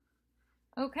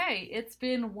Okay, it's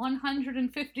been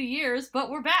 150 years, but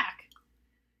we're back.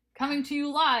 Coming to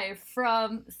you live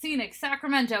from scenic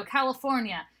Sacramento,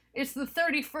 California. It's the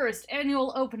 31st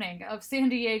annual opening of San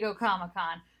Diego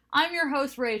Comic-Con. I'm your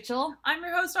host, Rachel. I'm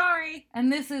your host, Ari.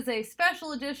 And this is a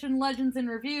special edition Legends in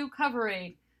Review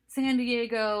covering San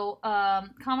Diego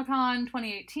Comic-Con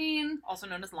 2018. Also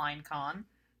known as LineCon.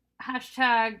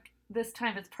 Hashtag, this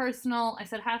time it's personal. I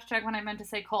said hashtag when I meant to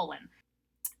say colon.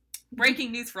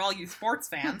 Breaking news for all you sports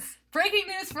fans. Breaking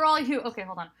news for all you... Okay,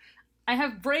 hold on. I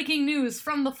have breaking news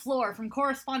from the floor from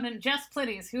correspondent Jess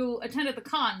Plitties, who attended the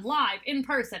con live in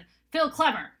person. Phil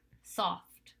Clemmer.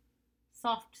 Soft.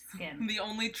 Soft skin. The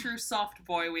only true soft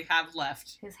boy we have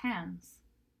left. His hands.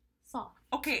 Soft.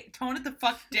 Okay, tone it the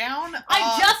fuck down.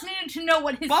 I just needed to know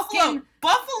what his skin...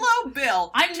 Buffalo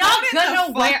Bill. I'm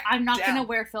not gonna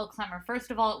wear Phil Clemmer. First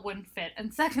of all, it wouldn't fit,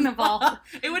 and second of all,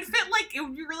 it would fit like it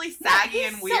would be really saggy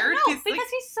and weird. Because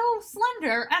he's so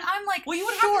slender, and I'm like, well, you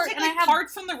would short, have to take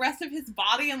parts from the rest of his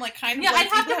body and like kind of. Yeah, I'd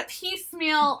have to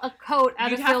piecemeal a coat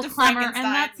out of Phil Clemmer, and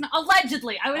that's not,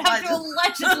 allegedly. I would have to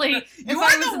allegedly if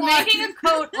I was making a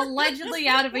coat allegedly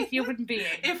out of a human being.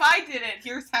 If I did it,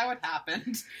 here's how it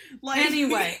happened.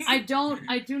 Anyway, I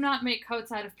do not make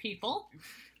coats out of people.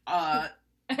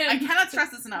 I cannot stress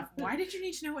this enough. Why did you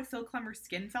need to know what Phil Clemmer's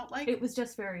skin felt like? It was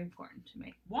just very important to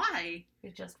me. Why?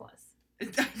 It just was.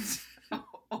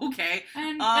 Okay.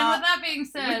 And with that being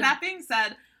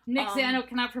said, Nick Zano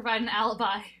cannot provide an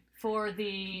alibi for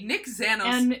the Nick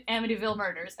Zanos Amityville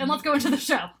murders. And let's go into the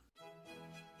show.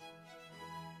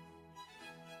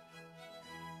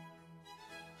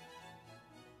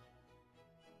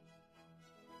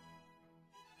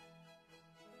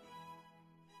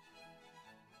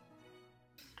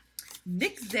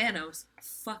 Nick Zanos'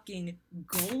 fucking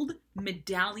gold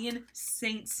medallion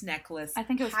saint's necklace. I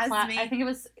think it was I think it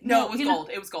was no, it was gold.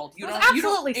 It was gold. It was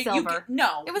absolutely silver.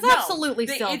 It was absolutely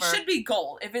silver. It should be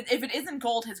gold. If it isn't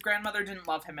gold, his grandmother didn't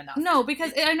love him enough. No,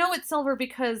 because I know it's silver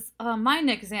because my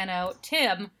Nick Zano,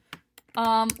 Tim,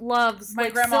 loves my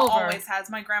grandma silver.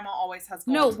 My grandma always has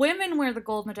gold. No, women wear the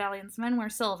gold medallions, men wear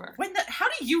silver. How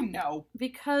do you know?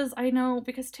 Because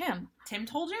Tim. Tim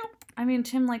told you? I mean,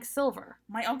 Tim likes silver.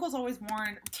 My uncle's always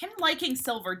worn... Tim liking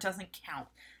silver doesn't count.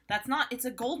 That's not... It's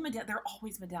a gold medallion. They're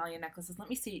always medallion necklaces. Let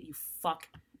me see it, you fuck.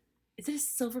 Is it a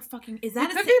silver fucking... Is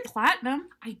that it could be platinum.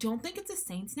 I don't think it's a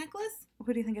saint's necklace.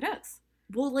 What do you think it is?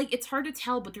 Well, like, it's hard to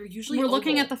tell, but they're usually We're oval.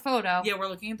 looking at the photo. Yeah, we're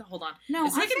looking at the... Hold on. No,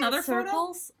 is it like another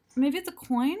circles. Photo? Maybe it's a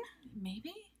coin?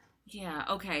 Maybe? Yeah,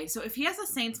 okay. So if he has a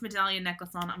saint's medallion necklace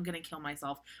on, I'm gonna kill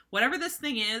myself. Whatever this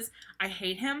thing is, I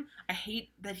hate him. I hate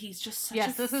that he's just such a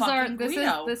fucking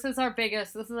Guido. This is our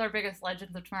biggest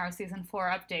Legends of Tomorrow Season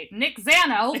 4 update. Nick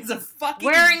Zano is a fucking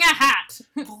wearing a hat.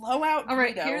 Blowout All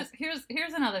right, Guido.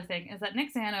 here's another thing, is that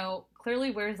Nick Zano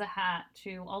clearly wears a hat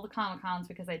to all the Comic-Cons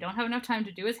because they don't have enough time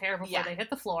to do his hair before they hit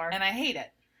the floor. And I hate it.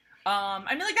 I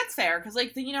mean, like, that's fair, because,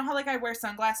 like, you know how, like, I wear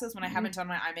sunglasses when I haven't done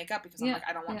my eye makeup, because I'm like,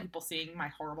 I don't want people seeing my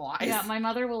horrible eyes. Yeah, my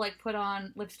mother will, like, put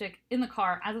on lipstick in the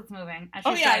car as it's moving, as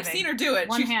she's driving, I've seen her do it.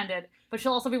 One-handed, but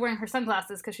she'll also be wearing her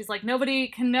sunglasses, because she's like, nobody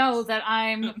can know that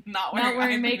I'm not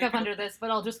wearing makeup under this, but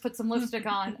I'll just put some lipstick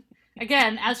on.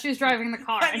 Again, as she's driving the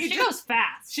car, and she goes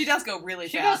fast. She does go really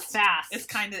fast. She goes fast.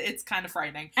 It's kind of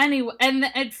frightening. Anyway,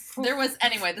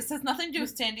 this has nothing to do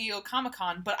with San Diego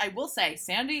Comic-Con, but I will say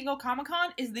San Diego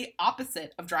Comic-Con is the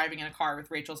opposite of driving in a car with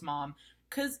Rachel's mom.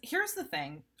 Because here's the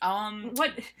thing. Can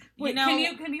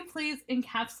you please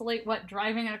encapsulate what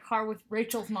driving in a car with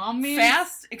Rachel's mom means?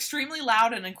 Fast, extremely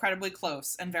loud, and incredibly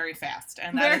close, and very fast.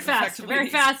 And that very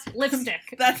fast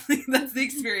lipstick. that's the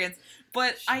experience.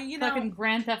 But fucking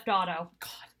Grand Theft Auto.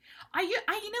 God.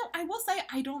 I will say,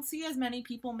 I don't see as many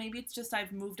people, maybe it's just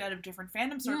I've moved out of different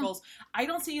fandom circles, I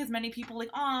don't see as many people like,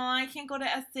 I can't go to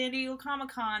San Diego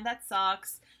Comic-Con, that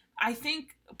sucks. I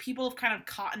think people have kind of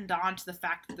cottoned on to the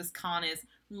fact that this con is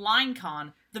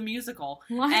LineCon, the musical.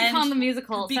 LineCon, the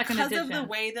musical, second edition. Because of the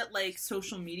way that, like,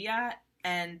 social media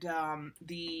and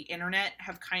the internet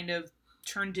have kind of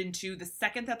turned into, the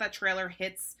second that trailer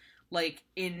hits, like,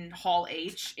 in Hall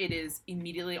H, it is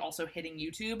immediately also hitting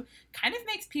YouTube, kind of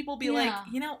makes people be like,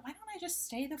 why don't I just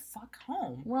stay the fuck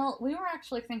home? Well, we were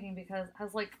actually thinking, because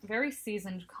as, like, very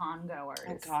seasoned con-goers...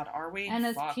 Oh, God, are we? And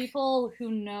as people who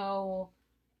know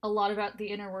a lot about the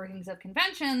inner workings of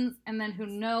conventions, and then who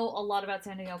know a lot about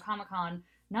San Diego Comic-Con,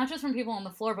 not just from people on the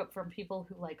floor, but from people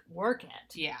who, like, work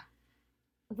it. Yeah.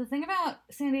 The thing about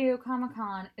San Diego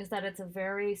Comic-Con is that it's a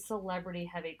very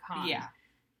celebrity-heavy con. Yeah.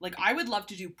 Like, I would love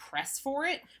to do press for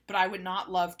it, but I would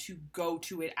not love to go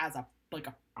to it as a like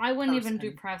a I wouldn't person.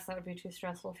 even do press. That would be too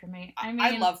stressful for me. I mean,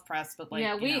 I love press, but like,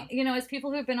 yeah, as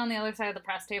people who've been on the other side of the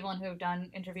press table and who have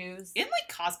done interviews in like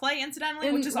cosplay,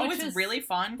 incidentally, which is always really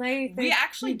fun. We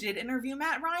actually did interview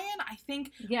Matt Ryan. I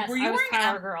think. Yes, were you I was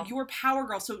Power Girl. You were Power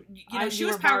Girl. So she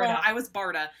was Power Girl, and I was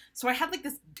Barda. So I had like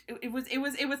this. It was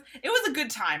a good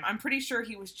time. I'm pretty sure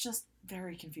he was just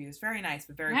very confused. Very nice,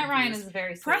 but very Matt confused. Ryan is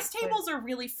very sweet, press tables are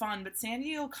really fun, but San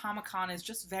Diego Comic-Con is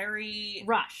just very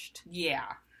rushed.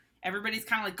 Yeah. Everybody's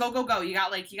kind of like, go, go, go. You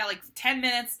got like 10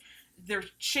 minutes. They're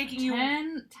shaking you.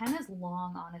 10 is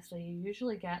long, honestly. You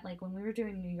usually get, like, when we were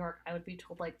doing New York, I would be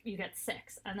told, like, you get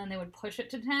 6. And then they would push it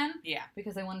to 10. Yeah.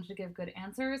 Because they wanted to give good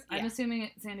answers. Yeah. I'm assuming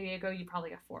at San Diego, you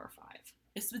probably get 4 or 5.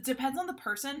 It depends on the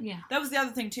person. Yeah. That was the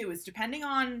other thing, too, is depending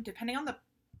on the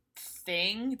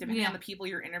thing, depending on the people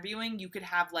you're interviewing, you could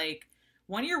have, like,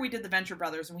 one year we did the Venture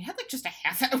Brothers, and we had, like, just a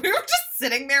half hour. We were just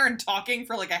sitting there and talking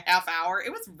for, like, a half hour.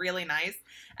 It was really nice.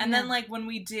 And then, like, when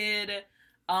we did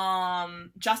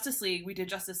Justice League, we did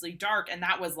Justice League Dark, and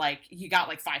that was, like, you got,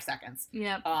 like, 5 seconds.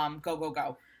 Yep. Go, go,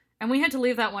 go. And we had to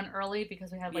leave that one early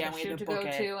because we had, like, a shoot to go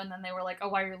to, and then they were like, oh,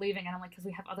 why are you leaving? And I'm like, because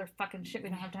we have other fucking shit. We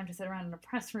don't have time to sit around in a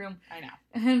press room. I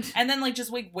know. And then, like, just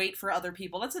wait for other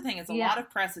people. That's the thing. It's a lot of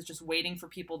press is just waiting for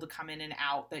people to come in and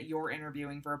out that you're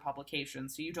interviewing for a publication.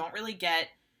 So you don't really get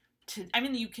to, I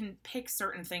mean, you can pick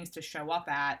certain things to show up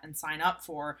at and sign up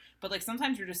for, but, like,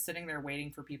 sometimes you're just sitting there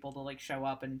waiting for people to, like, show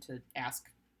up and to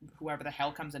ask whoever the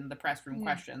hell comes into the press room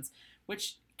questions,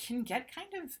 which can get kind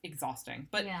of exhausting.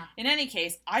 But in any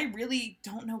case, I really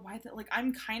don't know why that, like,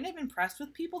 I'm kind of impressed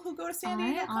with people who go to San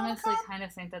Diego Comic-Con. I honestly kind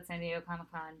of think that San Diego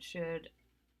Comic-Con should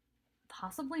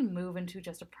possibly move into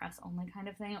just a press-only kind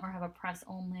of thing, or have a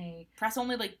press-only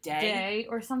like day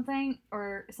or something.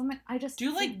 I just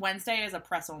do like Wednesday as a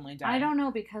press-only day. I don't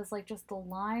know, because like just the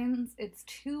lines, it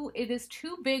is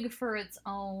too big for its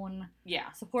own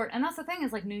support. And that's the thing,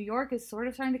 is like New York is sort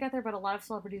of starting to get there, but a lot of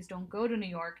celebrities don't go to New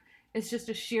York. It's just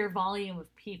a sheer volume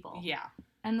of people. Yeah.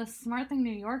 And the smart thing New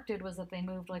York did was that they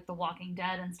moved, like, The Walking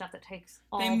Dead and stuff that takes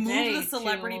all day. They moved the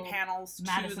celebrity panels to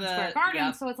Madison Square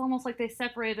Garden, so it's almost like they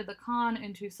separated the con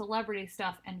into celebrity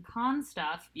stuff and con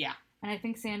stuff. Yeah. And I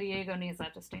think San Diego needs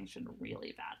that distinction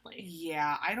really badly.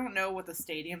 Yeah, I don't know what the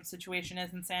stadium situation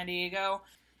is in San Diego.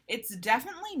 It's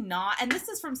definitely not, and this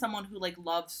is from someone who, like,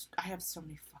 loves, I have so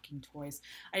many fucking toys.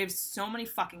 I have so many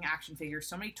fucking action figures,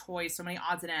 so many toys, so many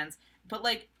odds and ends. But,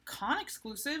 like, con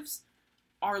exclusives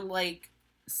are, like,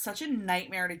 such a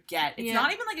nightmare to get. It's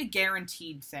not even like a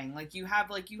guaranteed thing. Like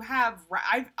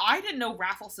I didn't know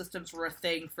raffle systems were a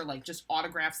thing for like just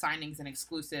autograph signings and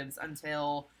exclusives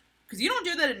until, because you don't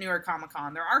do that at New York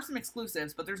Comic-Con. There are some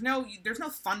exclusives, but there's no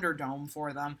Thunderdome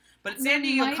for them. But at San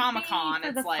Diego Comic-Con,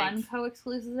 it's like Funko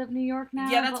exclusives of New York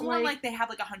now. Yeah, that's more like they have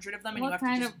like 100 of them, and you have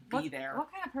to just be there. What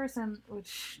kind of person would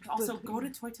also go to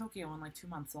Toy Tokyo in like 2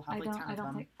 months? They'll have like 10 of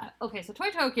them. Okay, so Toy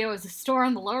Tokyo is a store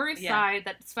on the Lower East Side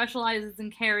that specializes in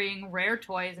carrying rare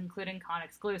toys, including con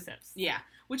exclusives. Yeah,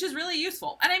 which is really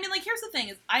useful. And I mean, like, here's the thing: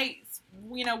 is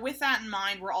with that in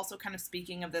mind, we're also kind of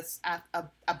speaking of this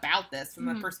about this from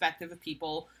the perspective of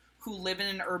people who live in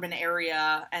an urban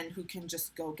area and who can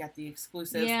just go get the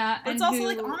exclusives. Yeah, but it's also,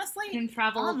 like, honestly, can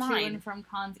travel to and from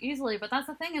cons easily. But that's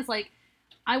the thing, is, like,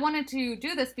 I wanted to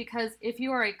do this because if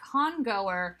you are a con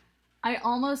goer, I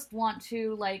almost want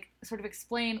to, like, sort of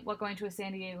explain what going to a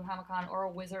San Diego Comic-Con or a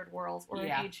Wizard World or an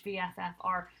HVFF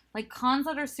are. Like, cons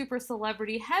that are super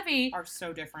celebrity heavy are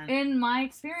so different. In my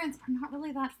experience, are not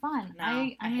really that fun. No, I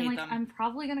mean, hate like, them. I'm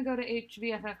probably going to go to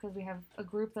HVFF because we have a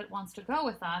group that wants to go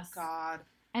with us. Oh, God.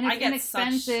 And it's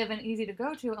inexpensive and easy to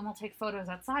go to, and we'll take photos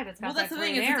outside. It's got that's the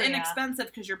thing, is it's inexpensive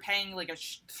because you're paying, like,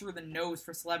 through the nose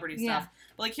for celebrity stuff.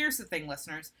 But, like, here's the thing,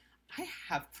 listeners. I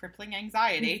have crippling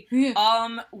anxiety.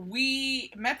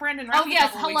 We met Brandon Routh. Oh,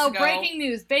 yes. Hello. Breaking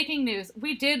news. Baking news.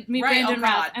 We did meet Brandon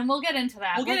Routh, and we'll get into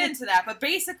that. We'll get into that. But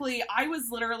basically, I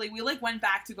was literally, we, like, went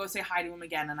back to go say hi to him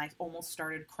again, and I almost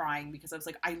started crying because I was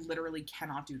like, I literally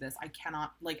cannot do this. I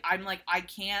cannot, like, I'm like, I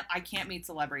can't meet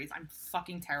celebrities. I'm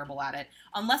fucking terrible at it.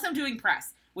 Unless I'm doing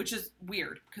press. Which is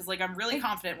weird, because, like, I'm really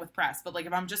confident with press, but, like,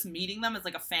 if I'm just meeting them as,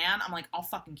 like, a fan, I'm like, I'll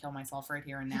fucking kill myself right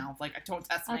here and now. Like, don't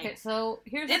test me. Okay, so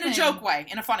here's the thing. In a joke way,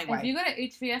 in a funny way. If you go to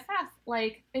HVFF,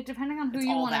 like, depending on who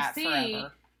you want to see,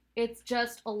 forever. It's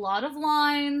just a lot of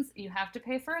lines. You have to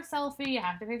pay for a selfie. You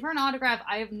have to pay for an autograph.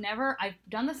 I've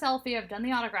done the selfie. I've done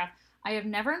the autograph. I have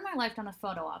never in my life done a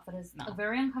photo op. That is a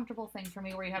very uncomfortable thing for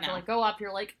me, where you have to like go up.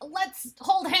 You're like, let's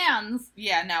hold hands.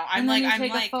 Yeah, no, I'm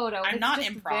take a photo. I'm it's not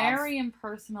just improv. Very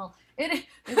impersonal. It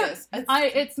is.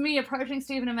 It's me approaching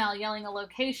Stephen Amell, yelling a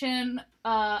location,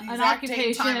 an occupation, date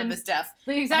and time of his death.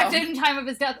 The exact date and time of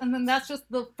his death, and then that's just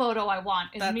the photo I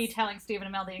want. Is me telling Stephen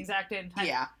Amell the exact date and time.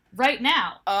 Yeah. Right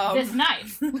now, this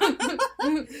knife.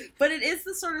 But it is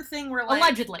the sort of thing where, like...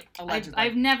 Allegedly.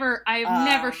 I've never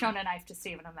shown a knife to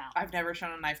Stephen Amell. I've never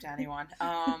shown a knife to anyone.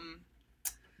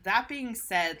 That being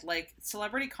said, like,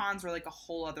 celebrity cons are, like, a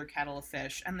whole other kettle of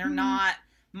fish. And they're not...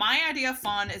 My idea of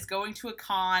fun is going to a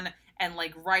con and,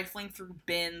 like, rifling through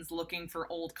bins looking for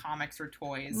old comics or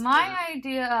toys. My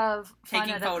idea of fun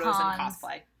taking at photos a con, and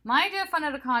cosplay. My idea of fun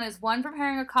at a con is 1,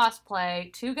 preparing a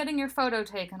cosplay, 2, getting your photo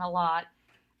taken a lot,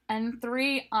 and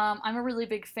 3, I'm a really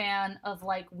big fan of,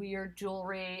 like, weird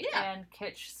jewelry and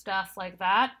kitsch stuff like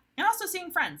that. And also seeing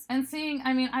friends. And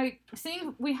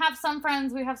we have some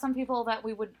friends, we have some people that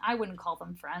I wouldn't call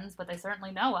them friends, but they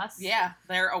certainly know us. Yeah,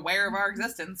 they're aware of our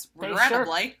existence,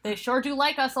 regrettably. They sure do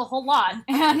like us a whole lot.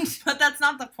 But that's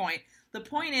not the point. The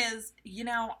point is, you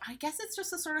know, I guess it's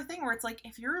just the sort of thing where it's like,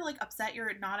 if you're, like, upset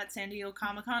you're not at San Diego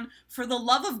Comic-Con, for the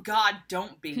love of God,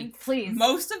 don't be. Please.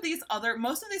 Most of these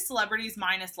celebrities,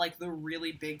 minus, like, the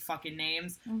really big fucking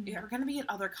names, are going to be at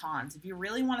other cons. If you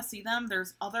really want to see them,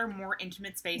 there's other more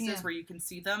intimate spaces where you can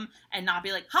see them and not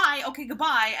be like, hi, okay,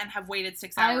 goodbye, and have waited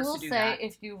 6 hours to do that. I will say,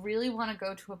 if you really want to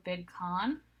go to a big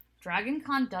con, Dragon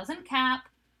Con doesn't cap.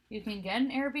 You can get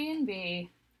an Airbnb.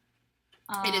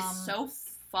 It is so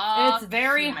it's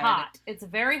very hot. It's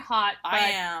very hot.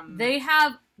 But they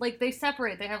have, like, they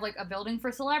separate. They have, like, a building for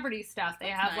celebrity stuff. They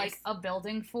have, like, a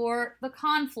building for the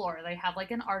con floor. They have, like,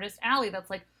 an artist alley that's,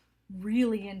 like,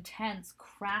 really intense,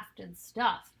 crafted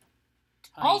stuff.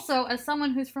 Tight. Also, as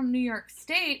someone who's from New York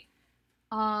State,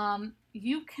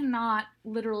 you cannot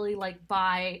literally, like,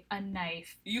 buy a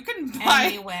knife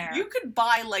anywhere. You could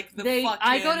buy, like,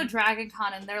 I go to Dragon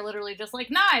Con and they're literally just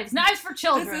like, knives for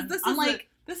children.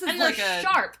 This is like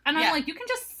sharp. And I'm like, you can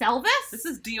just sell this? This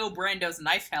is Dio Brando's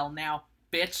knife hell now,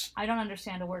 bitch. I don't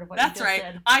understand a word of what That's you just right.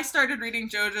 said. I started reading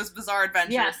JoJo's Bizarre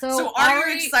Adventure. Yeah, so are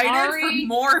you excited for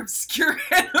more obscure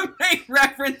anime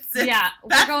references? Yeah,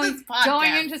 we're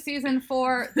going into season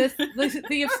 4.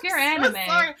 The obscure anime.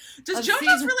 Sorry. Does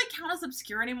JoJo's really count as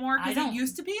obscure anymore? Because it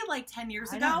used to be like 10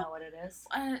 years ago. I don't know what it is.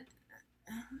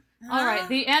 All right,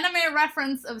 the anime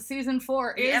reference of season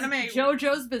 4 is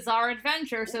JoJo's Bizarre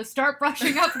Adventure, so start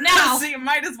brushing up now. So you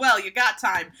might as well. You got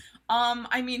time.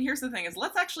 I mean, here's the thing: is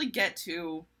let's actually get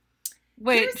to.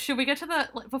 Wait, should we get to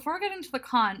before getting to the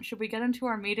con? Should we get into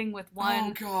our meeting with one?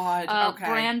 Oh God! Okay.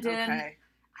 Brandon. Okay.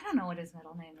 I don't know what his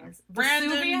middle name is.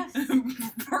 Brandon.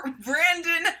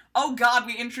 Brandon. Oh God,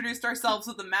 we introduced ourselves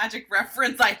with a magic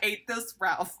reference. I hate this,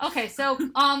 Ralph. Okay, so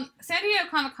San Diego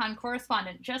Comic-Con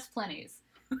correspondent Jess Plennies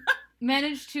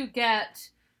managed to get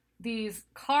these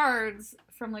cards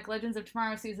from, like, Legends of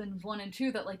Tomorrow seasons 1 and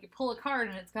 2 that, like, you pull a card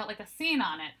and it's got, like, a scene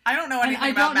on it. I don't know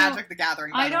anything about Magic the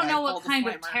Gathering, I don't know what kind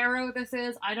of tarot this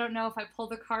is. I don't know if I pull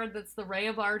the card that's the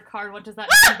Rayabard card. What does that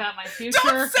mean about my future?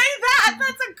 Don't say that!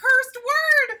 That's a cursed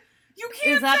word! You can't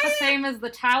say it! Is that the same as the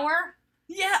Tower?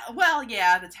 Yeah, well,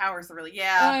 yeah, the Tower's the really,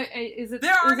 yeah.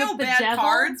 There are no bad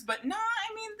cards, but no,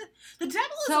 I mean, the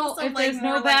devil is also, if like, there's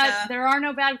more no bad, there are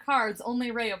no bad cards,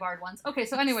 only Rayabard ones. Okay,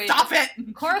 so anyway. Stop it!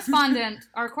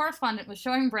 Our correspondent was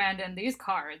showing Brandon these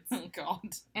cards. Oh,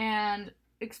 God. And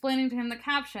explaining to him the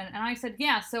caption, and I said,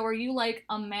 yeah, so are you, like,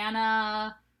 a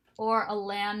mana or a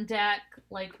land deck?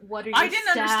 Like, what are your I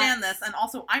didn't stats? Understand this, and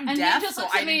also, I'm deaf, so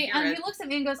I didn't hear it. And he looks at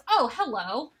me and goes, oh,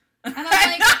 hello. And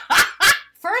I'm like...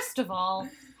 First of all,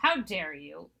 how dare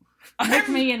you look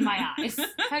me in my eyes?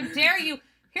 How dare you?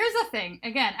 Here's the thing.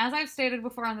 Again, as I've stated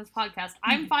before on this podcast,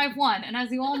 I'm 5'1", and as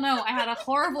you all know, I had a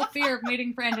horrible fear of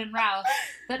meeting Brandon Routh,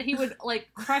 that he would,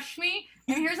 like, crush me.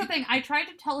 And here's the thing. I tried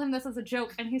to tell him this as a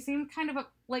joke, and he seemed kind of,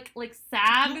 like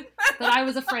sad that I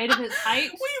was afraid of his height.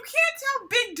 Well, you can't tell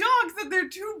big dogs that they're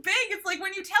too big. It's like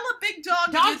when you tell a big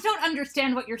dog... Dogs don't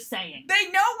understand what you're saying.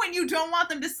 They know when you don't want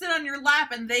them to sit on your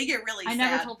lap, and they get really sad. I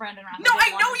never told Brandon Routh. No, I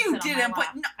know you didn't,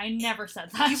 but... No, I never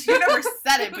said that. You never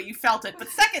said it, but you felt it. But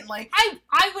secondly...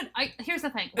 Here's the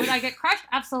thing. Would I get crushed?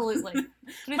 Absolutely. But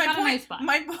he's got a nice butt.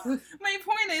 My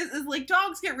point is like,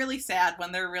 dogs get really sad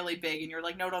when they're really big, and you're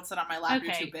like, no, don't sit on my lap,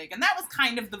 you're too big. And that was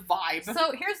kind of the vibe.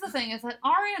 So here's the thing, is that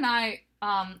Ari and I,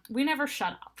 we never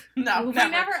shut up. No, we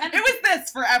never. It was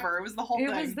this forever. It was the whole thing.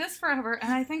 It was this forever,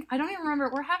 and I don't even remember.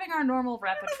 We're having our normal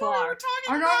repertoire.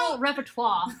 Normal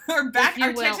repertoire. We're back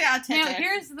our tete-a-tete. Now,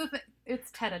 here's the thing. It's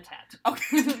tete-a-tete.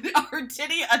 Okay. Our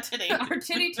titty-a-titty. Our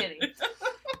titty-titty.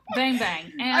 Bang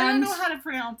bang. And I don't know how to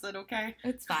pronounce it, okay?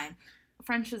 It's fine.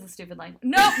 French is a stupid language.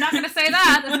 Nope, not going to say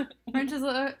that. French is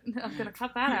a... I'm going to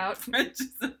cut that out. French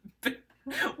is a bit...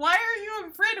 Why are you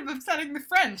afraid of upsetting the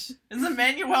French? Is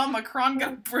Emmanuel Macron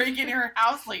going to break in your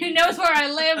house? Like, He knows where I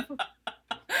live.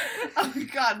 Oh,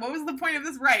 God, what was the point of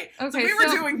this? Right. Okay, so we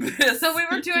were doing this. So we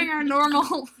were doing our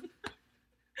normal...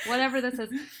 whatever this is.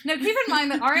 Now, keep in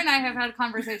mind that Ari and I have had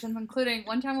conversations, including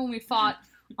one time when we fought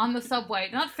on the subway,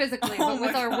 not physically, but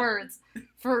with our words,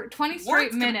 for 20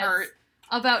 straight minutes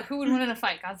about who would win in a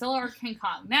fight, Godzilla or King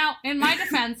Kong. Now, in my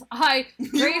defense, I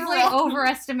gravely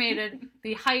overestimated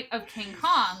the height of King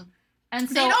Kong, and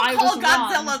so I was They don't call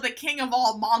Godzilla wrong. the king of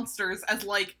all monsters as,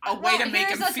 like, a way to make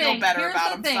him feel better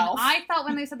about himself. I thought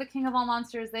when they said the king of all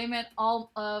monsters, they meant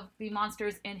all of the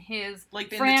monsters in his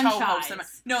like in franchise. The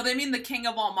Toho No, they mean the king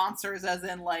of all monsters as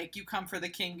in, like, you come for the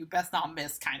king, you best not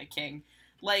miss kind of king.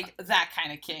 Like, that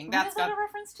kind of king. What is that a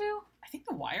reference to? I think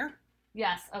The Wire.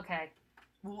 Yes, okay.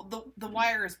 Well, the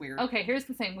Wire is weird. Okay, here's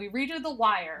the thing. We redo The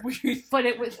Wire,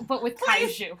 but with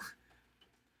kaiju.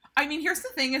 I mean, here's the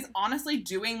thing is, honestly,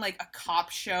 doing, like, a cop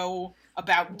show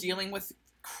about dealing with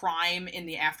crime in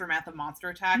the aftermath of monster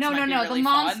attacks No. really the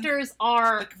monsters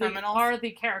are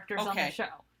the characters on the show.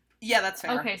 Yeah, that's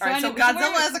fair. Okay, so, right, so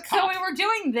Godzilla is a cop. So we were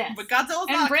doing this. But Godzilla's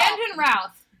and not Brandon a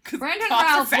cop. Brandon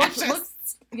Routh looks...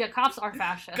 Yeah, cops are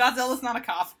fascist. Godzilla's not a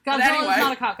cop. Godzilla's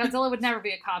not a cop. Godzilla would never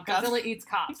be a cop. Godzilla eats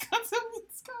cops. Godzilla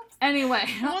eats cops. Anyway.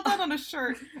 I want that on a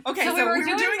shirt. Okay, so we were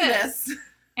doing this.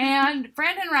 And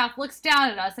Brandon Routh looks down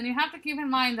at us, and you have to keep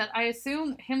in mind that I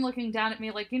assume him looking down at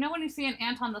me, like, you know when you see an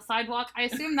ant on the sidewalk? I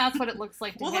assume that's what it looks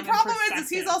like to well, him the problem in is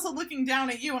he's also looking down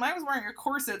at you, and I was wearing a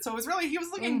corset, so it was really, he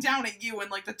was looking down at you in,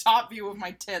 like, the top view of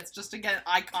my tits, just to get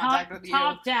eye contact with you.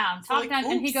 Top down, so, like,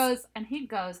 and he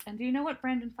goes, and do you know what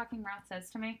Brandon fucking Routh says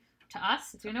to me? To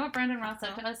us? Do you know what Brandon Routh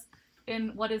said to us in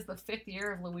what is the 5th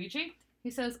year of Luigi?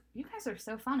 He says, you guys are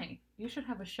so funny. You should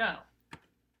have a show.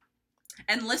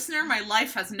 And listener, my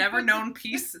life has never known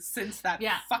peace since that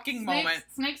fucking moment.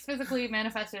 Snakes physically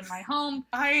manifested in my home.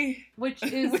 Which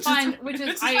is which fine. Is, which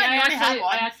is I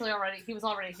actually already he was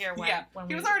already here when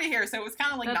he was already here, so it was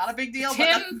kind of like not a big deal.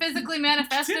 Tim physically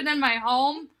manifested in my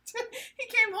home. He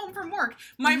came home from work.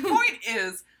 My point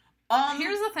is,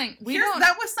 here's the thing.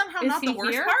 That was somehow not the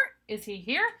worst part. Is he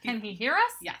here? Can he hear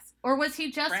us? Yes. Or was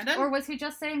he just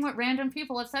Brandon? saying what random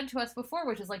people have said to us before,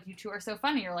 which is like, you two are so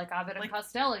funny. You're like Ovid and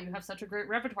Costello. You have such a great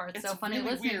repertoire. It's so funny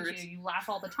really listening weird. to you. You laugh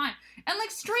all the time. And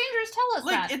like strangers tell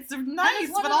us that. It's nice, and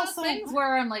it's one but of also those things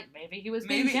where I'm like, maybe he was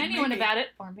being genuine about it,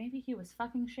 or maybe he was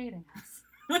fucking shading us.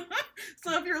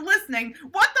 So if you're listening,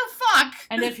 what the fuck?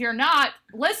 And if you're not,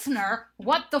 listener,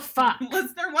 what the fuck?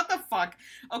 Listener, what the fuck?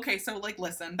 Okay, so, like,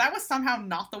 listen, that was somehow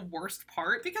not the worst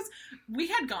part, because we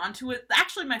had gone to it,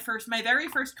 actually my very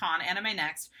first con, Anime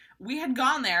Next, we had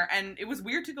gone there, and it was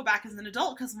weird to go back as an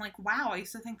adult, because I'm like, wow, I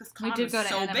used to think this con was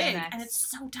so big, and it's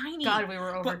so tiny. God, we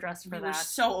were overdressed for that. We were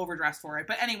so overdressed for it.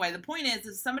 But anyway, the point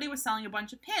is somebody was selling a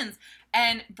bunch of pins,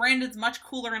 and Brandon's much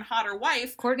cooler and hotter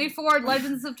wife, Courtney Ford,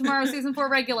 Legends of Tomorrow Season 4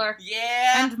 regular.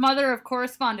 Yeah. And mother of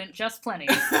correspondent, just plenty.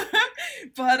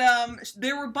 But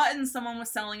there were buttons someone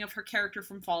was selling of her character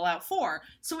from Fallout 4.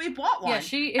 So we bought one.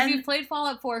 Yeah, if you played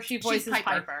Fallout 4, she voices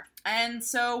Piper. And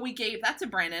so we gave that to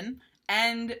Brandon.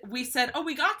 And we said,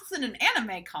 we got this in an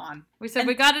anime con. We said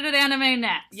we got it at Anime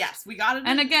Next. Yes, we got it.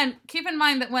 And again, keep in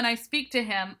mind that when I speak to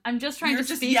him, I'm just trying to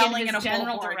speak in his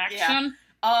general direction.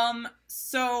 Yeah.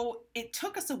 So it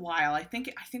took us a while. I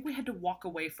think we had to walk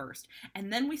away first,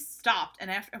 and then we stopped. And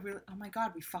after, we were, oh my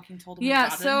god, we fucking told him we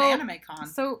got it in an anime con.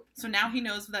 So now he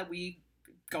knows that we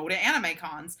go to anime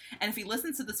cons, and if he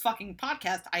listens to this fucking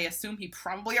podcast, I assume he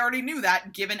probably already knew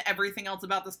that, given everything else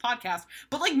about this podcast.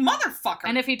 But, like, motherfucker.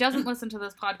 And if he doesn't listen to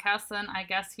this podcast, then I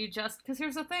guess he just, because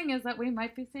here's the thing, is that we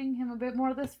might be seeing him a bit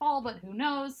more this fall, but who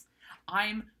knows?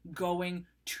 I'm going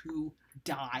to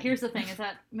die. Here's the thing, is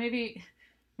that maybe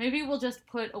we'll just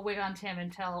put a wig on Tim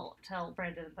and tell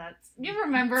Brandon that's... You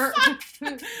remember?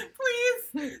 Please.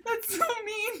 That's so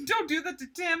mean. Don't do that to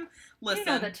Tim. Listen. You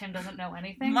know that Tim doesn't know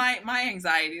anything. My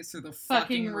anxiety is through the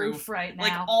fucking roof right now.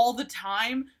 Like, all the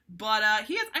time. But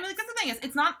he is... I mean, like, that's the thing is,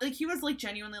 it's not... Like, he was, like,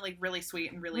 genuinely, like, really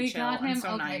sweet and really chill and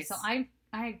so nice. So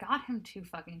I got him 2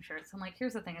 fucking shirts. I'm like,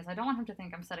 here's the thing is, I don't want him to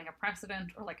think I'm setting a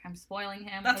precedent or, like, I'm spoiling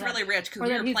him. That's really rich, because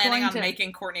we were planning on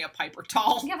making Courtney a Piper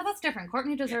doll. Yeah, but that's different.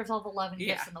 Courtney deserves all the love and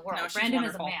gifts in the world. No, Brandon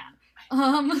wonderful. is a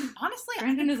man. Honestly,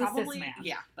 Brandon is a cis man.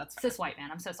 Yeah, that's fair. Cis white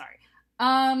man. I'm so sorry.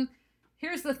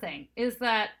 Here's the thing, is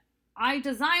that I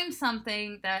designed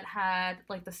something that had,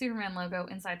 like, the Superman logo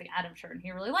inside the Atom shirt, and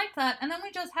he really liked that. And then we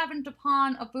just happened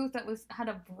upon a booth that had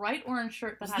a bright orange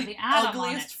shirt that had the Atom on it.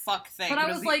 Ugliest fuck thing. But I I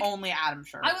was was the like, only Atom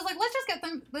shirt. I was like, let's just get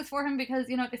this for him because,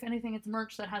 you know, if anything, it's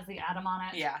merch that has the Atom on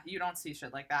it. Yeah, you don't see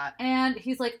shit like that. And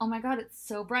he's like, oh my god, it's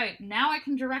so bright. Now I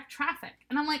can direct traffic.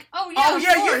 And I'm like, oh yeah, oh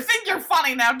yeah, of course. You think you're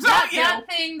funny now, don't you? That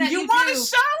thing that you want do. a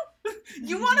show?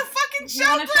 You want a fucking show, You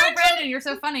want to show Brandon? Brandon? You're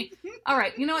so funny. All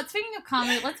right, you know what? Speaking of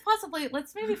comedy,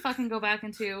 let's maybe fucking go back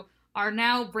into our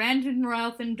now Brandon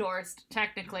Routh endorsed,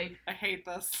 technically. I hate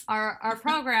this. Our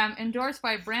program endorsed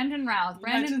by Brandon Routh,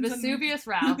 Brandon Vesuvius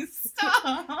Routh.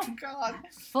 Stop! Oh God.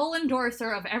 Full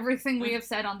endorser of everything we have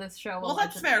said on this show. Well,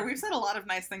 that's fair. We've said a lot of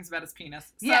nice things about his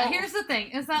penis. So. Yeah, here's the thing: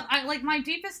 is that my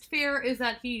deepest fear is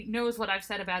that he knows what I've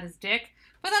said about his dick.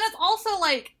 But then it's also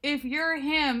like, if you're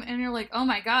him and you're like, oh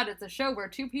my god, it's a show where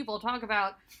two people talk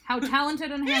about how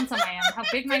talented and handsome I am, how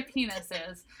big my penis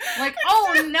is. Like,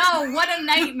 oh no, what a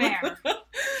nightmare.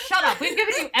 Shut up, we've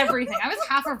given you everything. I was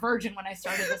half a virgin when I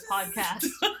started this podcast.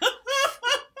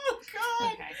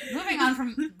 God. Okay, moving on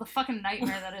from the fucking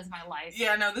nightmare that is my life.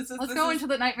 Yeah, no, Let's go into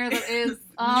the nightmare that is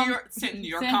New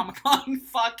York Comic Con.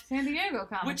 Fuck. San Diego Comic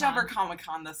Con. Whichever Comic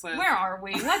Con this is. Where are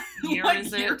we? What year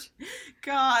is it?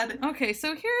 God. Okay,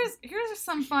 so here's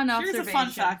some fun observations. Here's a fun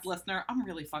fact, listener. I'm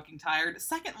really fucking tired.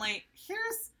 Secondly,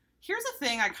 here's a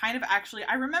thing I kind of actually,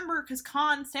 I remember, because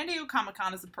San Diego Comic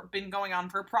Con has been going on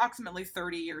for approximately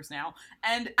 30 years now,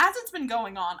 and as it's been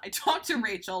going on, I talked to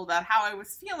Rachel about how I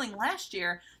was feeling last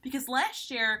year, because last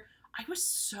year, I was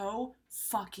so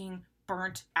fucking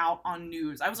burnt out on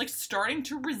news. I was, like, starting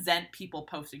to resent people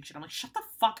posting shit. I'm like, shut the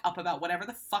fuck up about whatever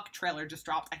the fuck trailer just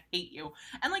dropped. I hate you.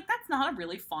 And, like, that's not a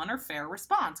really fun or fair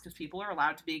response, because people are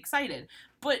allowed to be excited.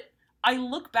 But I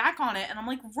look back on it and I'm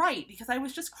like, right, because I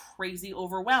was just crazy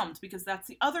overwhelmed, because that's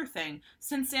the other thing.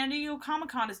 Since San Diego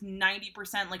Comic-Con is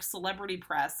 90% like celebrity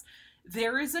press,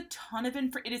 there is a ton of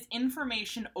it is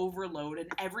information overload and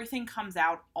everything comes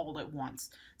out all at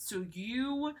once. So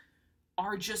you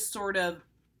are just sort of,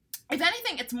 if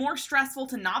anything, it's more stressful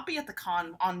to not be at the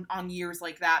con on years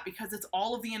like that, because it's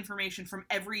all of the information from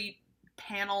every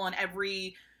panel and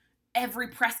every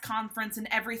press conference and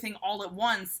everything all at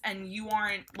once, and you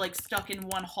aren't, like, stuck in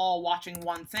one hall watching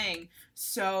one thing.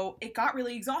 So it got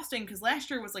really exhausting, because last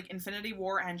year was, like, Infinity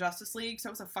War and Justice League, so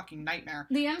it was a fucking nightmare.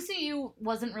 The MCU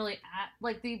wasn't really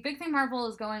like, the big thing Marvel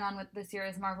is going on with this year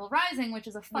is Marvel Rising, which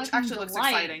is a fucking actually looks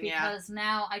exciting, because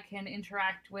now I can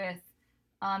interact with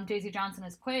Daisy Johnson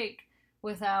as Quake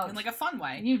without, in, like, a fun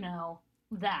way. You know,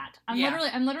 that.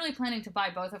 I'm literally planning to buy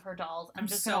both of her dolls. I'm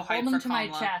just going to hold them to my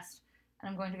chest. And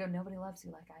I'm going to go, nobody loves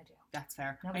you like I do. That's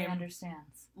fair. Nobody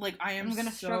understands. Like, I'm going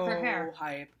to stroke her hair.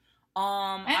 Hype.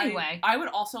 Anyway. I would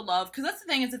also love, because that's the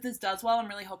thing, is if this does well, I'm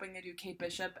really hoping they do Kate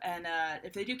Bishop, and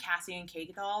if they do Cassie and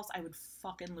Kate dolls, I would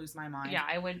fucking lose my mind. Yeah,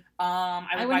 I would.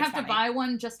 I would have to buy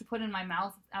one just to put in my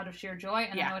mouth out of sheer joy,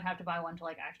 and then I would have to buy one to,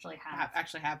 like, actually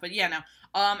have. But yeah, no.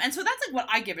 And so that's, like, what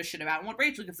I give a shit about, and what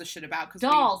Rachel gives a shit about.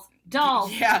 Dolls.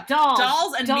 Yeah.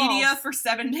 Dolls and media for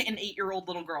 7 and 8-year-old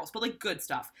little girls, but, like, good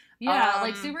stuff. Yeah,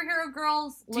 like, superhero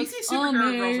girls look DC superhero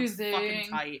amazing. girls are fucking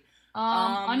tight.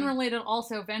 Unrelated,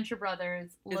 also, Venture Brothers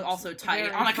is also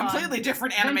tight on a completely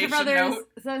different animation Venture Brothers,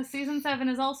 note. So season 7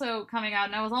 is also coming out,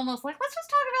 and I was almost like, let's just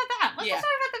talk about that. Let's just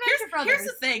talk about the Venture Brothers. Here's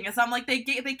the thing: is I'm like they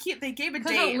gave a date,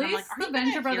 and I'm like, the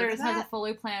Venture Brothers has a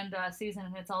fully planned season,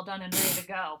 and it's all done and ready to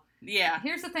go. Yeah.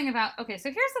 Here's the thing about Legends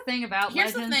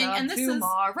of and this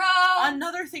Tomorrow. Is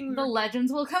another thing. The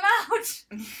Legends will come out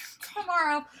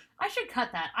tomorrow. I should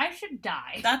cut that. I should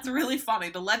die. That's really funny.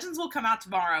 The Legends will come out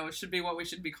tomorrow. It should be what we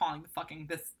should be calling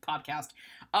this podcast.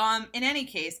 In any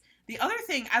case, the other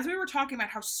thing, as we were talking about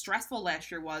how stressful last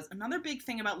year was, another big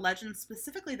thing about Legends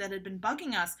specifically that had been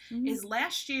bugging us is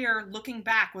last year, looking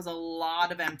back, was a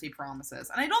lot of empty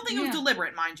promises. And I don't think it was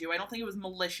deliberate, mind you. I don't think it was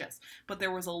malicious. But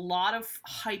there was a lot of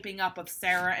hyping up of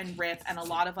Sarah and Rip and a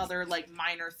lot of other, like,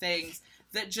 minor things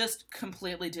that just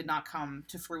completely did not come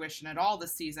to fruition at all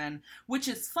this season, which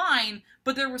is fine,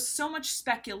 but there was so much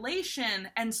speculation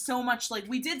and so much, like,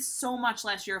 we did so much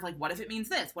last year of, like, what if it means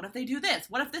this? What if they do this?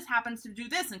 What if this happens to do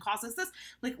this and causes this?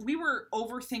 Like, we were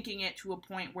overthinking it to a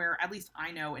point where, at least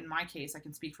I know, in my case, I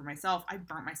can speak for myself, I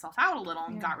burnt myself out a little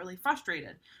and got really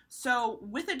frustrated. So,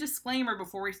 with a disclaimer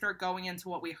before we start going into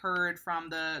what we heard from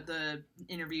the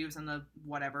interviews and the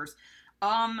whatevers,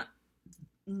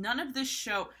 none of this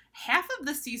show, half of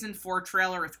the season 4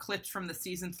 trailer is clips from the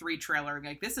season 3 trailer.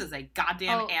 Like, this is a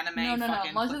goddamn anime no.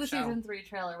 fucking Most of the show. season 3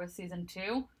 trailer was season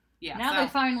 2. Yeah. Now they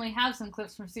finally have some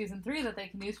clips from season 3 that they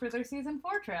can use for their season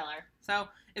 4 trailer. So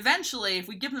eventually, if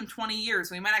we give them 20 years,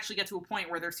 we might actually get to a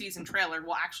point where their season trailer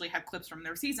will actually have clips from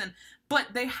their season. But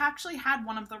they actually had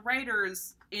one of the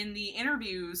writers in the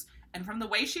interviews, and from the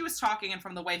way she was talking and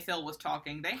from the way Phil was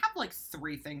talking, they have like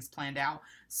 3 things planned out.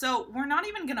 So we're not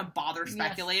even going to bother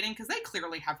speculating because they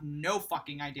clearly have no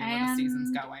fucking idea where the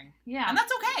season's going. Yeah. And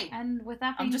that's okay. And with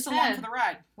that being I'm just said, along for the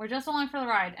ride. We're just along for the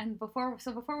ride. And before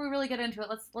we really get into it,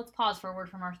 let's pause for a word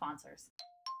from our sponsors.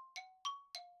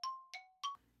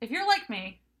 If you're like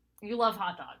me, you love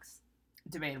hot dogs.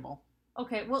 Debatable.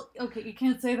 Okay, you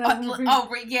can't say that.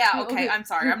 Okay, I'm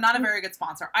sorry. I'm not a very good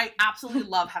sponsor. I absolutely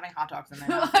love having hot dogs in my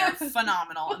mouth. They're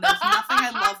phenomenal, and there's nothing I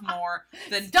love more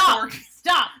than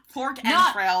pork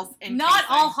entrails in Not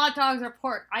all hot dogs are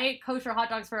pork. I ate kosher hot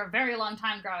dogs for a very long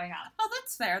time growing up. Oh,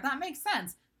 that's fair. That makes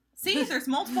sense. See, there's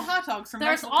multiple hot dogs from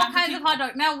There's multiple all kinds of hot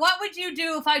dogs. Now, what would you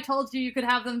do if I told you could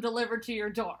have them delivered to your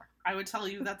door? I would tell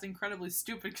you that's incredibly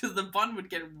stupid because the bun would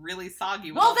get really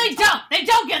soggy. Well, they don't. They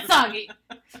don't get soggy.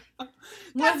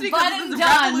 That's because this is a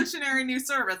revolutionary new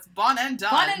service, Bun and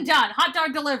Done. Bun and Done. Hot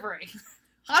dog delivery.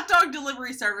 Hot dog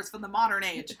delivery service from the modern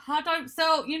age. Hot dog.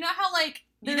 So, you know how, like...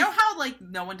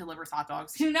 no one delivers hot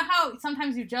dogs? You know how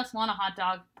sometimes you just want a hot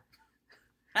dog?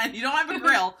 And you don't have a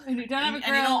grill. And you don't have a grill.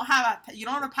 And you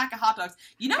don't have a pack of hot dogs.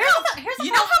 You know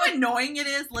how annoying it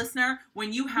is, listener,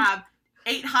 when you have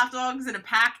 8 hot dogs in a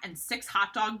pack and 6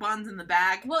 hot dog buns in the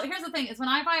bag? Well, here's the thing, is when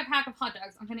I buy a pack of hot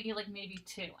dogs, I'm going to eat like maybe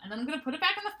 2. And then I'm going to put it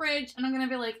back in the fridge, and I'm going to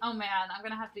be like, oh man, I'm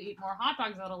going to have to eat more hot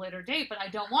dogs at a later date, but I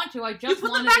don't want to. I just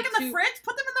put them back in the fridge?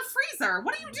 Put them in the freezer.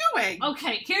 What are you doing?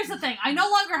 Okay, here's the thing. I no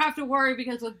longer have to worry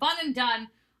because with Bun and Done,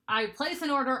 I place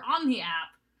an order on the app,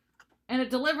 and it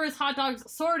delivers hot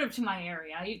dogs sort of to my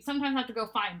area. You sometimes have to go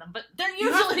find them, but they're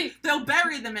usually... They'll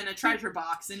bury them in a treasure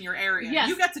box in your area. Yes.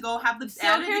 You get to go have the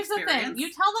added experience. So here's the thing.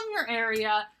 You tell them your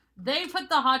area, they put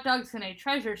the hot dogs in a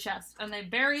treasure chest, and they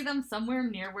bury them somewhere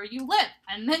near where you live.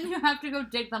 And then you have to go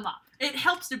dig them up. It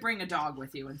helps to bring a dog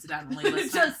with you, incidentally.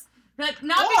 Because it's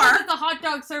a hot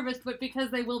dog service, but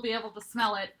because they will be able to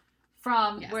smell it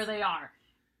from where they are.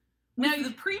 With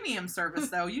the premium service,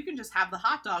 though, you can just have the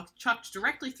hot dog chucked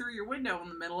directly through your window in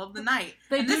the middle of the night.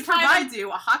 This provides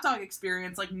you a hot dog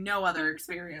experience like no other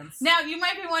experience. Now, you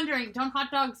might be wondering, don't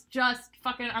hot dogs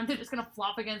aren't they just going to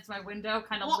flop against my window?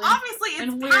 Well, obviously,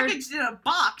 it's packaged in a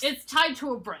box. It's tied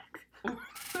to a brick.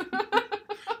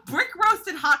 Brick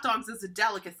roasted hot dogs is a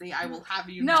delicacy, I will have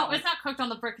you know. No, it's not cooked on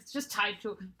the brick, it's just tied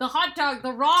to the hot dog,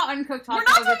 the raw uncooked hot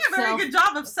dog. We're not doing a very good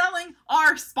job of selling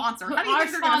our sponsor. How do you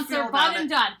think they're going to feel about Bun and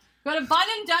Done. Go to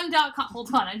bunnanddone.com.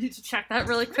 Hold on, I need to check that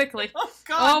really quickly. Oh,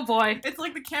 God. Oh, boy. It's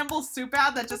like the Campbell's soup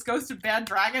ad that just goes to Bad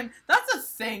Dragon. That's a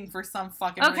thing for some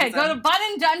fucking reason. Okay, go to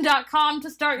bunnanddone.com to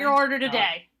start your order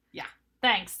today. Yeah.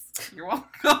 Thanks. You're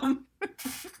welcome.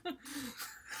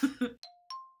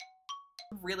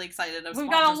 Really excited of We've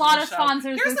got a lot of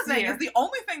sponsors. Here's the thing, is the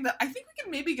only thing that I think we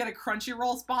can maybe get a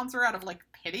Crunchyroll sponsor out of like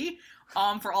pity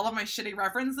for all of my shitty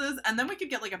references, and then we could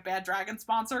get like a Bad Dragon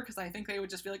sponsor because I think they would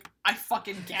just be like, I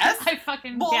fucking guess.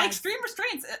 Well, Extreme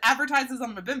Restraints advertises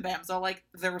on the Bim Bam, so like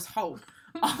there's hope.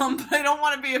 But I don't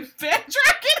want to be a Bad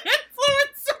Dragon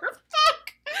influencer.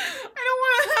 Fuck. I don't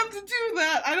want to have to do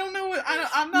that. I don't know what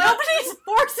I'm not. Nobody's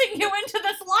forcing you into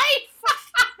this life.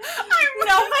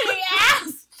 Nobody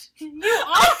asked. You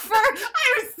offered!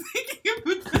 I was thinking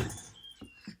about this.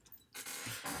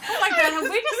 Oh my god, have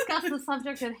we discussed the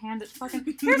subject at hand? It's fucking...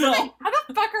 Here's the thing. How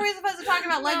the fuck are we supposed to talk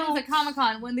about Legends at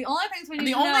Comic-Con when the only things we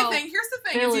need to know... Here's the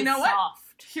thing, is you know what?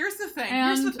 Here's the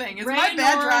thing, is my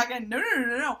Bad Dragon...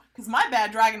 No. Because my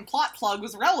Bad Dragon plot plug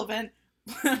was relevant.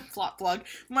 Plot plug.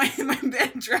 My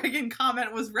Bad Dragon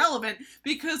comment was relevant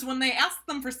because when they asked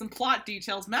them for some plot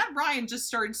details, Matt Ryan just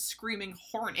started screaming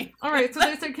horny. Alright, so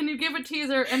they said, can you give a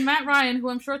teaser? And Matt Ryan, who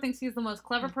I'm sure thinks he's the most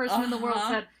clever person in the world,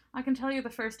 said, I can tell you the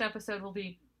first episode will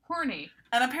be horny.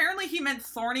 And apparently he meant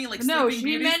thorny, like no, Sleeping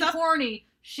Beauty stuff? No, she meant horny.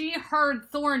 She heard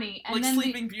thorny. And like then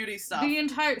Sleeping Beauty stuff.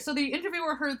 So the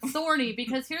interviewer heard thorny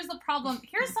because here's the problem.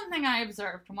 Here's something I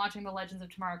observed from watching the Legends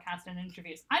of Tomorrow cast and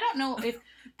interviews. I don't know if...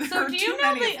 So do you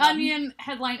know the Onion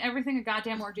headline, Everything a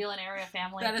Goddamn Ordeal in Area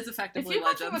Family? That is effectively If you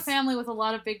come from a family with a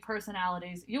lot of big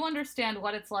personalities, you understand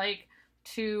what it's like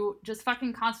to just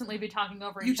fucking constantly be talking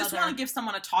over each other. You just want to give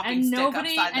someone a talking stick upside the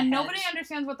head. And nobody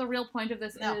understands what the real point of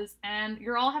this is, and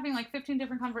you're all having like 15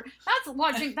 different conversations.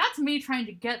 That's me trying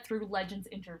to get through Legends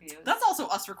interviews. That's also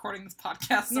us recording this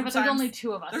podcast sometimes. Yeah, but there's only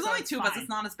 2 of us. There's only 2 of us, it's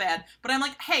not as bad. But I'm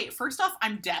like, hey, first off,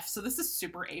 I'm deaf, so this is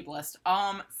super ableist.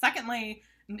 Secondly...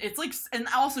 It's like, and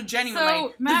also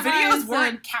genuinely, the videos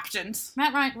weren't captioned.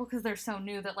 Matt Ryan, well, because they're so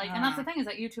new that like, and that's the thing is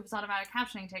that YouTube's automatic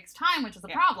captioning takes time, which is a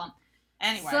problem.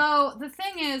 Anyway. So the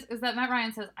thing is that Matt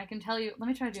Ryan says, I can tell you, let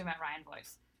me try to do a Matt Ryan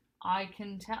voice. I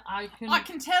can tell you what I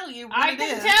can tell you,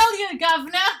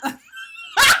 governor.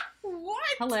 What?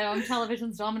 Hello, I'm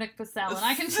television's Dominic Purcell, and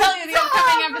I can tell you the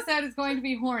upcoming episode is going to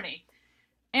be horny.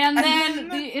 And then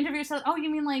the interviewer said, oh, you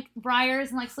mean like Briars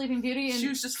and like Sleeping Beauty? And she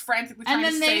was just frantically trying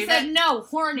to save it. And then they said, no,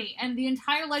 horny. And the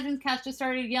entire Legends cast just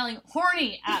started yelling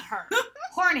horny at her.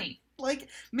 Horny. Like,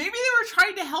 maybe they were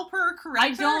trying to help her correct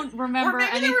I don't remember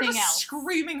anything else. Or maybe they were just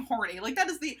screaming horny. Like, that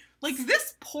is the... Like,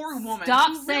 this poor woman...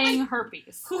 Stop saying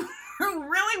herpes. Who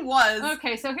really was...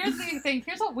 Okay, so here's the thing.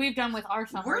 Here's what we've done with our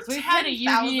summers. We've had a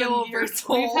Yu-Gi-Oh!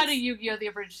 The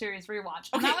Abridged Series rewatch.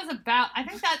 And that was about... I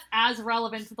think that's as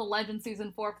relevant to the Legend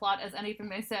Season 4 plot as anything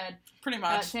they said. Pretty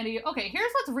much. Sandy. Okay,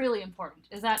 here's what's really important.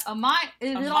 Is that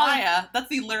Amaya...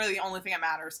 That's literally the only thing that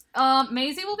matters.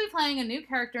 Maisie will be playing a new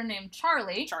character named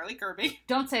Charlie. Charlie Kirby.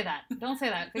 Don't say that. Don't say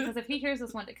that. Because if he hears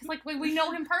this one... Because, like, we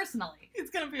know him personally. He's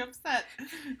gonna be upset.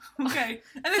 Okay.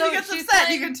 And if he gets upset,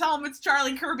 you can tell him it's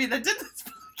Charlie Kirby that did this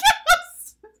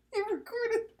podcast. He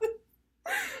recorded this.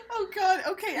 Oh, God.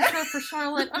 Okay. For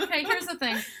Charlotte. Okay, here's the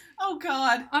thing. Oh,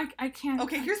 God. I can't.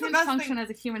 Okay, here's I can't the best function thing. As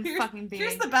a human fucking being.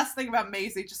 Here's the best thing about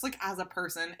Maisie, just like as a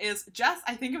person, is Jess.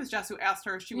 I think it was Jess who asked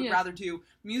her if she would rather do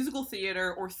musical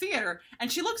theater or theater,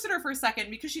 and she looks at her for a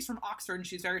second because she's from Oxford and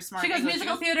she's very smart. She goes,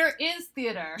 musical theater is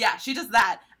theater. Yeah, she does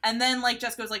that, and then like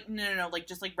Jess goes like, no, like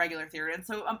just like regular theater, and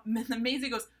so then Maisie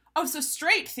goes, oh, so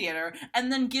straight theater,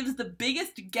 and then gives the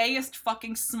biggest, gayest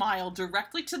fucking smile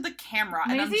directly to the camera.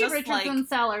 And Maisie I'm just Richardson like,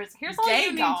 Sellers. Here's all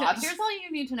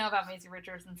you need to know about Maisie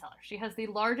Richardson Sellers. She has the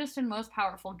largest and most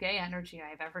powerful gay energy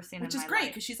I've ever seen in my life. Which is great,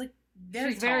 because she's like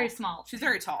very small. She's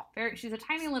very tall. She's a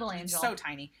tiny little angel. So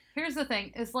tiny. Here's the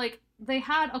thing, is like, they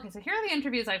had, okay, so here are the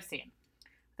interviews I've seen.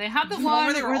 They had the one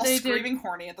where they were all screaming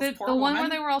horny at this poor woman. The one where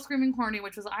they were all screaming horny,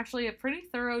 which was actually a pretty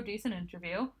thorough, decent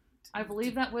interview. I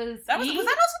believe that was... Was that also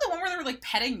the one where they were, like,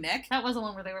 petting Nick? That was the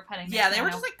one where they were petting Nick. Yeah, they were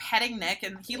just, like, petting Nick,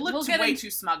 and he looked way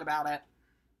too smug about it.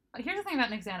 Here's the thing about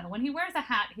Nick Zano. When he wears a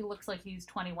hat, he looks like he's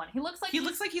 21. He looks like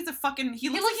he's a fucking... He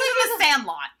looks like he's in the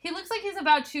Sandlot. He looks like he's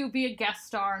about to be a guest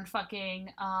star in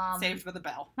fucking... Saved by the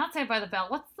Bell. Not Saved by the Bell.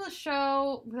 What's the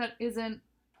show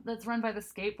that's run by the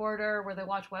skateboarder where they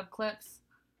watch web clips?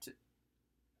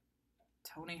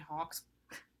 Tony Hawk's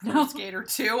Pro Skater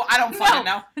 2? I don't fucking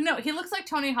know. No, he looks like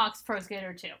Tony Hawk's Pro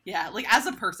Skater 2. Yeah, like as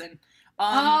a person.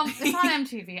 It's on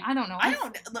MTV. I don't know.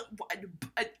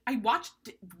 I watched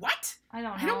what? I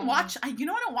don't know. I don't watch. I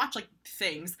don't watch like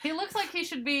things. He looks like he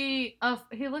should be.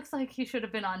 He looks like he should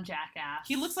have been on Jackass.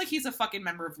 He looks like he's a fucking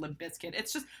member of Limp Bizkit.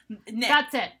 It's just Nick.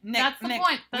 That's it. That's the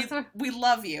point. We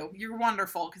love you. You're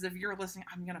wonderful. Because if you're listening,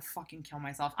 I'm gonna fucking kill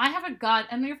myself. I have a gut,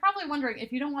 and you're probably wondering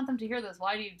if you don't want them to hear this,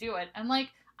 why do you do it? And like,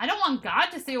 I don't want God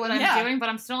to see what I'm doing, but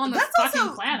I'm still on this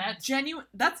fucking planet. Genuine.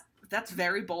 That's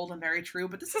very bold and very true,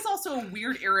 but this is also a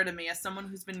weird era to me as someone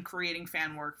who's been creating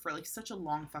fan work for like such a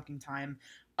long fucking time.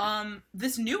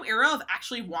 This new era of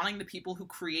actually wanting the people who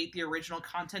create the original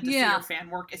content to see your fan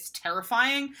work is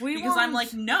terrifying because I'm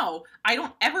like, no, I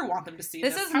don't ever want them to see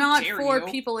this. This is not for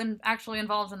people actually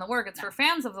involved in the work. It's for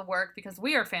fans of the work because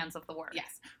we are fans of the work.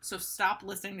 Yes. So stop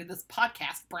listening to this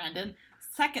podcast, Brandon.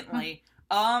 Secondly,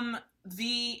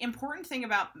 the important thing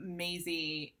about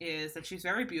Maisie is that she's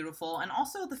very beautiful, and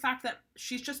also the fact that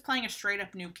she's just playing a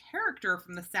straight-up new character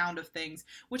from the sound of things,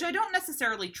 which I don't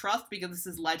necessarily trust because this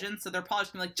is Legend, so they're probably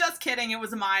just going to be like, just kidding, it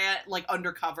was Amaya, like,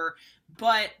 undercover.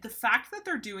 But the fact that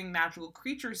they're doing magical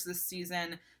creatures this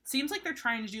season seems like they're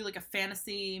trying to do, like, a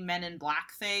fantasy Men in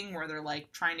Black thing, where they're,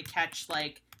 like, trying to catch,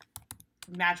 like,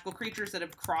 magical creatures that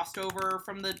have crossed over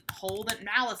from the hole that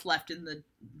Malice left in the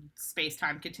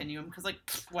space-time continuum, because like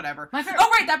whatever. Oh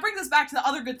right, that brings us back to the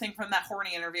other good thing from that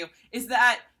horny interview is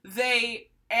that they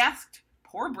asked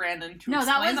poor Brandon to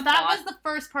explain the plot. That was the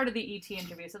first part of the ET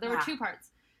interview. So there were two parts.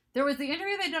 There was the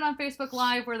interview they did on Facebook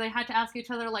Live where they had to ask each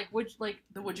other like would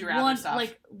you rather stuff,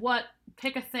 like what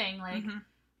pick a thing like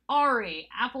Ari,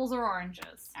 apples or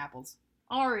oranges? Apples.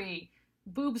 Ari,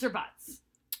 boobs or butts?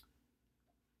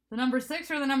 The number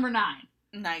 6 or the number 9?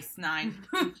 Nice, 9.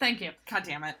 Thank you. God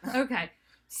damn it. Okay.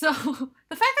 So,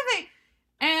 the fact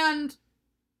that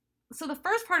so the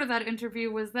first part of that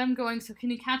interview was them going, so can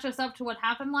you catch us up to what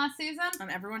happened last season? And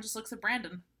everyone just looks at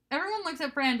Brandon. Everyone looks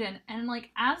at Brandon, and like,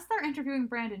 as they're interviewing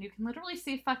Brandon, you can literally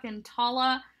see fucking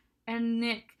Tala and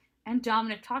Nick and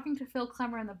Dominic talking to Phil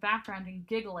Klemmer in the background and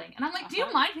giggling. And I'm like, do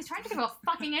you mind? He's trying to give a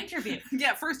fucking interview.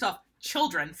 Yeah, first off,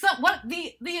 children. So what?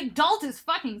 The adult is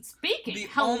fucking speaking. The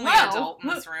only adult in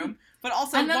this room. But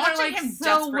also and then watching they're like, him so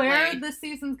desperately. where the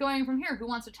season's going from here? Who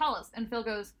wants to tell us? And Phil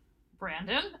goes,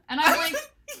 Brandon? And I'm like,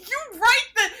 you're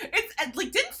right. It's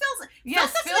like, didn't Phil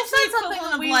Yes, Phil Phil said something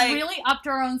equivalent that of, we like, really upped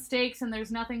our own stakes and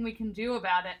there's nothing we can do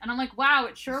about it. And I'm like, wow,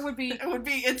 it sure would be.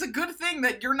 It's a good thing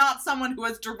that you're not someone who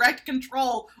has direct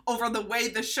control over the way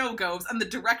the show goes and the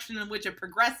direction in which it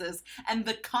progresses and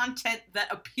the content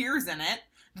that appears in it.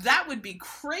 That would be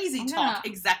crazy talk,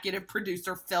 executive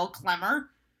producer Phil Klemmer.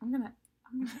 I'm gonna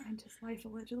end his life,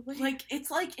 allegedly. Like,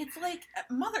 it's like,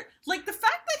 mother, like, the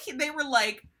fact that they were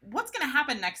like, what's gonna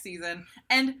happen next season?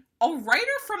 And a writer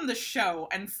from the show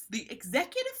and the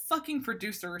executive fucking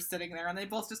producer are sitting there and they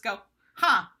both just go,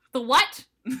 huh. The what?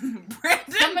 Brandon?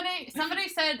 Somebody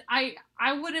said, I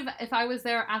would have, if I was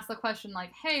there, asked the question,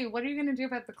 like, hey, what are you going to do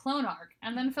about the clone arc?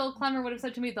 And then Phil Klemmer would have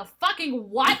said to me, the fucking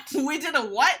what? We did a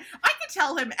what? I could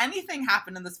tell him anything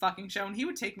happened in this fucking show and he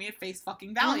would take me at face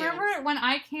fucking value. Remember when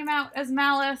I came out as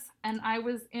Malice and I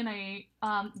was in a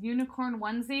unicorn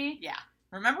onesie? Yeah.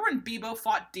 Remember when Bebo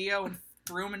fought Dio and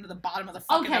threw him into the bottom of the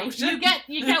fucking ocean? Okay,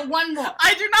 you get one more.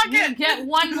 I do not get... You get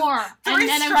one more. And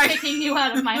then I'm kicking you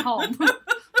out of my home.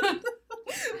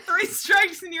 3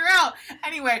 strikes and you're out.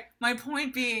 Anyway, my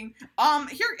point being,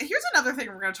 here's another thing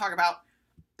we're going to talk about.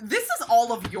 This is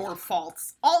all of your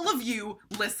faults. All of you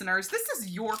listeners, this is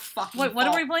your fucking fault. Wait, what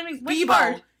are we blaming? Which Bebo,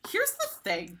 part? here's the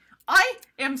thing. I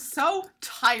am so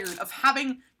tired of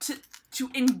having to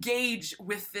engage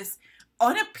with this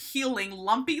unappealing,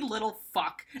 lumpy little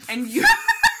fuck. And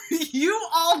you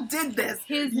all did this.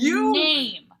 His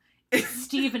name.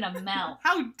 Stephen Amell.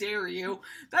 How dare you?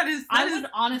 I would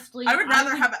honestly. I would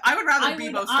rather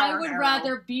Bebo star I would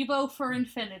rather Bebo for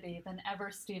infinity than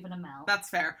ever Stephen Amell. That's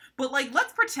fair. But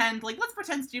let's pretend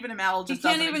Stephen Amell just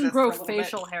doesn't exist. He can't even grow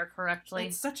facial hair correctly.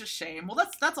 It's such a shame. Well,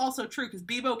 that's also true because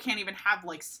Bebo can't even have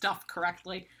stuff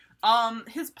correctly.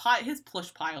 His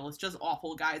plush pile is just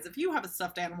awful, guys. If you have a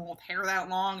stuffed animal with hair that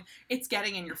long, it's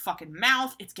getting in your fucking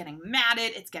mouth, it's getting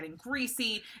matted, it's getting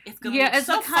greasy, it's gonna look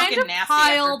so fucking nasty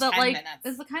after 10 minutes.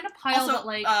 It's the kind of pile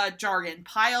that jargon.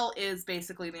 Pile is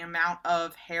basically the amount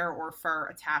of hair or fur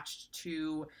attached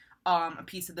to a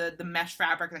piece of the mesh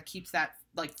fabric that keeps that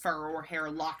fur or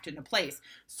hair locked into place.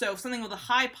 So something with a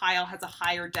high pile has a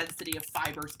higher density of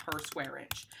fibers per square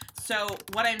inch. So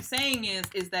what I'm saying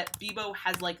is that Bebo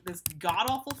has this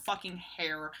god-awful fucking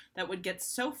hair that would get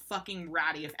so fucking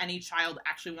ratty if any child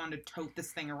actually wanted to tote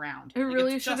this thing around. It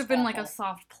really should have been a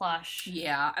soft plush.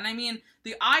 Yeah, and I mean,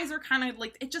 the eyes are kind of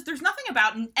there's nothing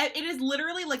about it. It is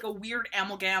literally a weird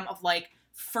amalgam of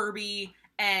Furby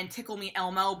and Tickle Me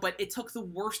Elmo, but it took the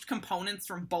worst components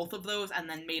from both of those and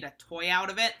then made a toy out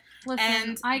of it.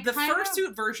 Listen, and the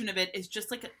fursuit version of it is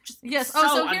just yes.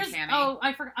 So uncanny.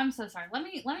 I forgot. I'm so sorry. Let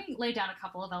me lay down a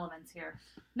couple of elements here.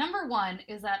 Number one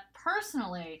is that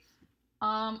personally,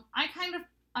 I'm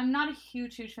not a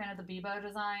huge fan of the Bebo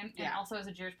design, and also as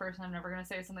a Jewish person, I'm never gonna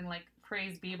say something like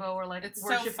praise Bebo or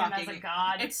worship him as a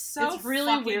god. It's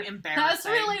really weird. Embarrassing. That's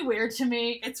really weird to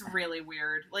me. It's really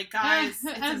weird. Guys,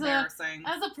 it's embarrassing.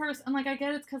 As a person, I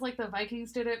get it's because the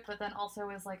Vikings did it, but then also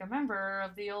as a member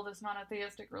of the oldest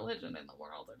monotheistic religion in the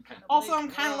world, I'm kind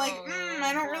of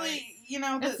I don't really,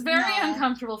 it's very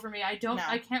uncomfortable for me. I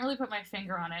can't really put my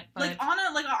finger on it. But on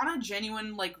a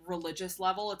genuine religious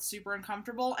level, it's super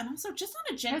uncomfortable, and also just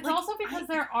on a it's also because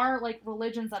there are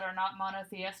religions that are not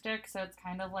monotheistic, so it's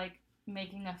kind of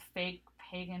making a fake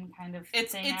pagan kind of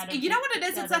thing out of you know what it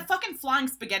is? It's that fucking flying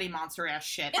spaghetti monster ass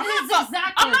shit. I'm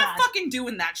not fucking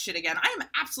doing that shit again. I am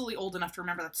absolutely old enough to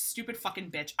remember that stupid fucking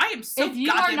bitch. I am so If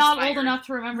you are not old enough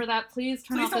to remember that, please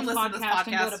turn off this podcast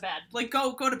and go to bed.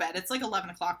 Go to bed. It's 11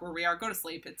 o'clock where we are. Go to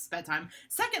sleep. It's bedtime.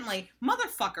 Secondly,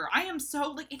 motherfucker, I am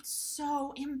so it's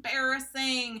so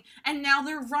embarrassing. And now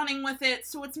they're running with it,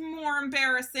 so it's more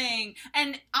embarrassing.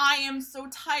 And I am so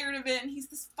tired of it. And he's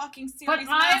this fucking series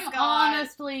mascot. I'm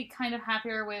honestly kind of happier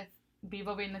with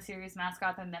Bebo being the series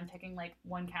mascot than them picking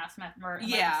one cast member.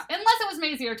 Yeah. Unless it was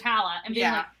Maisie or Tala and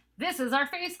being this is our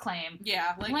face claim.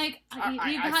 Yeah.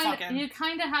 You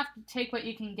kind of have to take what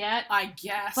you can get. I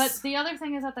guess. But the other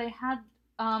thing is that they had,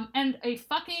 and a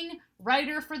fucking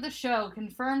writer for the show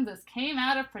confirmed this came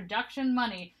out of production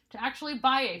money to actually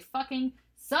buy a fucking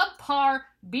subpar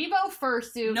Bebo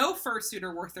fursuit. No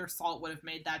fursuiter worth their salt would have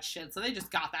made that shit, so they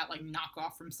just got that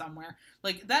knockoff from somewhere.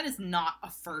 That is not a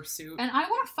fursuit. And I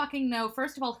want to fucking know,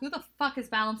 first of all, who the fuck is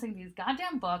balancing these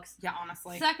goddamn books? Yeah,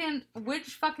 honestly. Second, which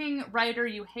fucking writer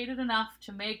you hated enough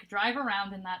to make drive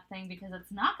around in that thing because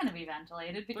it's not going to be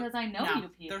ventilated because I know you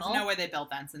people. There's no way they built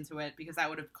vents into it because that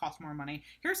would have cost more money.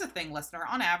 Here's the thing, listener.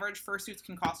 On average, fursuits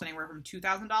can cost anywhere from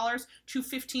 $2,000 to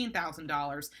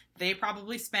 $15,000. They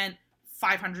probably spent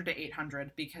 $500 to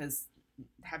 $800 because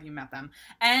have you met them?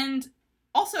 And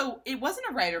also, it wasn't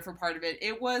a writer for part of it.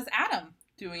 It was Adam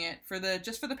doing it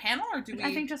just for the panel, or do we?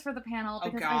 I think just for the panel,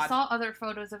 because I saw other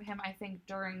photos of him, I think,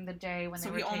 during the day when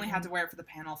they were only had to wear it for the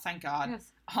panel, thank God.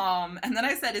 Yes. And then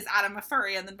I said, is Adam a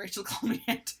furry? And then Rachel called me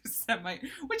anti-Semite,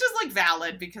 which is, like,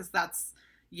 valid, because that's,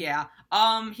 yeah.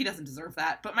 He doesn't deserve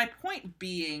that. But my point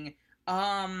being,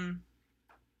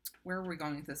 where are we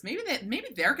going with this? Maybe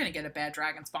they're going to get a Bad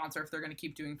Dragon sponsor if they're going to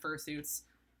keep doing fursuits.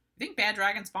 You think Bad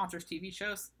Dragon sponsors TV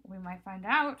shows? We might find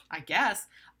out. I guess.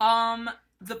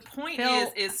 The point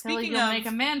is speaking you'll of...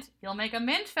 You'll make a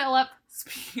mint, Philip.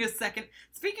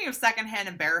 Speaking of secondhand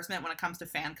embarrassment when it comes to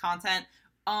fan content,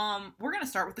 we're going to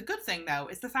start with the good thing, though,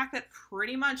 is the fact that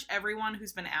pretty much everyone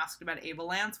who's been asked about Ava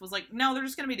Lance was like, no, they're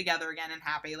just going to be together again and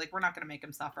happy. Like, we're not going to make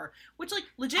him suffer. Which, like,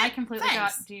 legit, I completely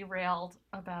got derailed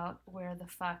about where the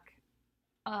fuck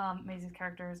Maisie's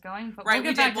character is going, but right,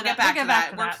 we'll get back to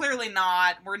that. We're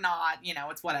not,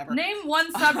 it's whatever. Name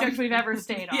one subject we've ever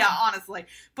stayed on. Yeah, honestly.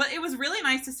 But it was really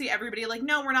nice to see everybody like,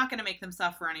 no, we're not going to make them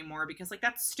suffer anymore because, like,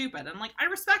 that's stupid. And, like, I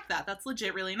respect that. That's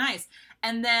legit really nice.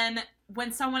 And then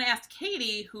when someone asked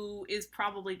Katie, who is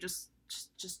probably just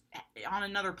on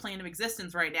another plane of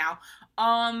existence right now,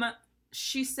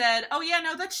 she said, oh, yeah,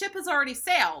 no, that ship has already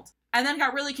sailed. And then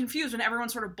got really confused when everyone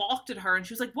sort of balked at her. And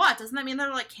she was like, what? Doesn't that mean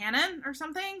they're, like, canon or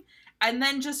something? And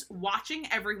then just watching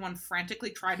everyone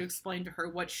frantically try to explain to her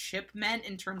what ship meant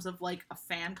in terms of, like, a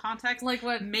fan context. Like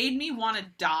what? Made me want to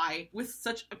die with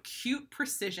such acute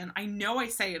precision. I know I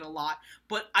say it a lot,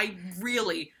 but I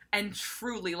really and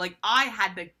truly, like, I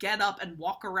had to get up and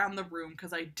walk around the room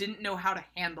because I didn't know how to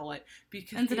handle it.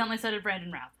 Because incidentally, so did Brandon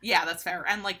Routh. Yeah, that's fair.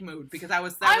 And, like, Mood, because I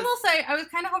will say, I was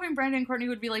kind of hoping Brandon and Courtney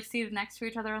would be, like, seated next to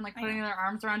each other and, like, putting their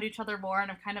arms around each other more,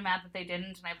 and I'm kind of mad that they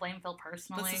didn't, and I blame Phil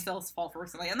personally. This is Phil's fault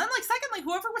personally. And then, like, secondly,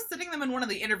 whoever was sitting them in one of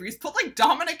the interviews put, like,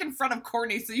 Dominic in front of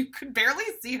Courtney so you could barely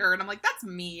see her, and I'm like, that's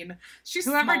mean.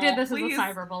 Whoever did this please. Is a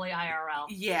cyberbully IRL.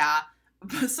 Yeah.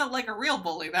 So, like, a real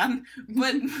bully, then.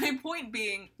 But my point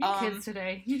being... kids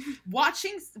today.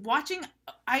 watching...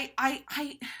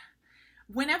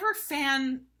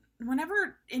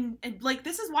 Like,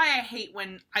 this is why I hate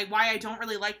why I don't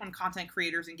really like when content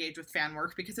creators engage with fan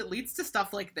work, because it leads to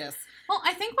stuff like this. Well,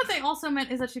 I think what they also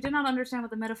meant is that she did not understand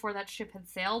what the metaphor that ship had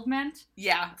sailed meant.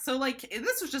 Yeah, so, like,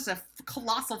 this was just a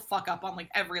colossal fuck up on, like,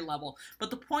 every level.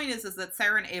 But the point is that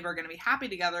Sarah and Ava are going to be happy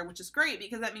together, which is great,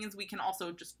 because that means we can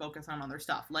also just focus on other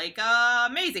stuff. Like,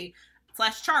 Maisie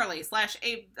 / Charlie /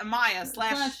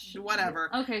 Amaya /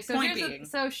 whatever. Okay,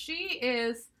 so she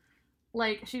is...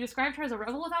 Like, she described her as a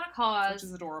rebel without a cause. Which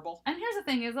is adorable. And here's the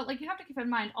thing, is that, like, you have to keep in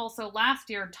mind, also, last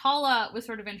year, Tala was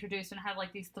sort of introduced and had,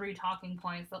 like, these 3 talking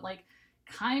points that, like,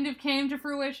 kind of came to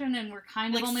fruition and were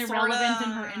kind of only relevant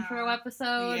in her intro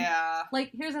episode. Yeah.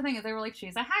 Like, here's the thing, is they were like,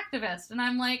 she's a hacktivist. And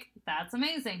I'm like, that's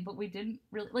amazing. But we didn't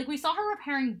really... Like, we saw her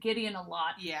repairing Gideon a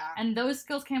lot. Yeah. And those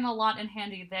skills came a lot in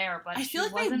handy there, but I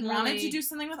feel like they wanted to do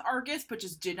something with Argus, but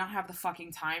just did not have the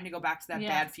fucking time to go back to that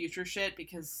bad future shit,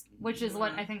 because... Which is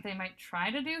what I think they might try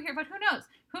to do here, but who knows?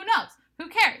 Who knows? Who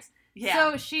cares?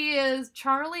 Yeah. So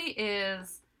Charlie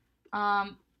is,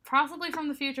 possibly from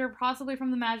the future, possibly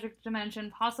from the magic dimension,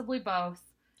 possibly both.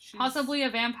 Possibly a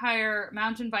vampire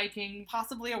mountain Viking.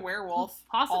 Possibly a werewolf.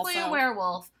 Possibly a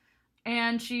werewolf.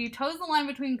 And she toes the line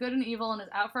between good and evil and is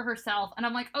out for herself. And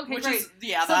I'm like, okay, great.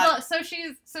 So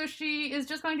she is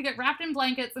just going to get wrapped in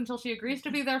blankets until she agrees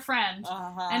to be their friend.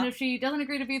 Uh-huh. And if she doesn't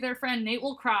agree to be their friend, Nate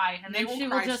will cry. And then she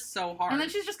will just so hard. And then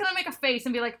she's just gonna make a face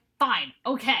and be like, fine,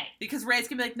 okay. Because Ray's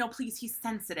gonna be like, no, please, he's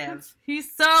sensitive.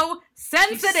 He's so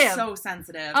sensitive. He's so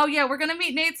sensitive. Oh yeah, we're gonna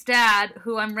meet Nate's dad,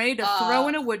 who I'm ready to throw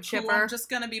in a wood chipper. I'm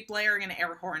just gonna be blaring an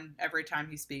air horn every time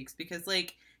he speaks, because,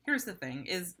 like, here's the thing,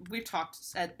 is we've talked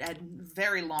at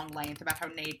very long length about how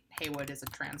Nate Haywood is a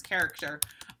trans character.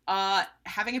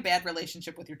 Having a bad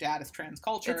relationship with your dad is trans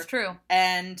culture. It's true.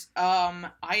 And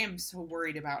I am so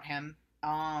worried about him.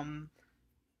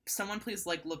 Someone please,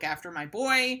 like, look after my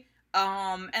boy.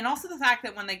 And also the fact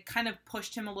that when they kind of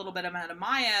pushed him a little bit about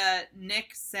Amaya,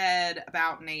 Nick said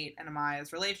about Nate and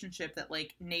Amaya's relationship that,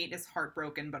 like, Nate is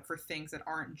heartbroken, but for things that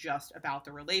aren't just about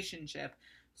the relationship.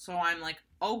 So I'm like,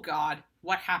 oh god,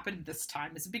 what happened this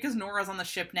time? Is it because Nora's on the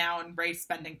ship now and Ray's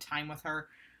spending time with her?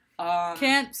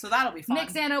 So that'll be fun. Nick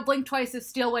Zano blink twice his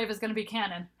steel wave is going to be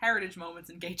canon. Heritage moments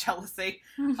in gay jealousy.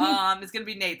 Is going to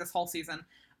be Nate this whole season.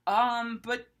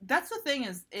 But that's the thing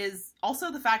is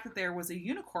also the fact that there was a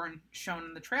unicorn shown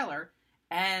in the trailer,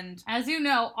 And as you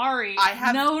know, Ari, I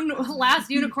have known Last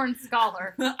Unicorn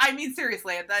scholar. I mean,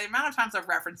 seriously, the amount of times I've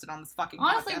referenced it on this fucking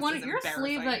Honestly, podcast one is your embarrassing.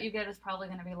 sleeve that you get is probably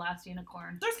going to be Last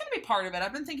Unicorn. There's going to be part of it.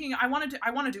 I've been thinking I want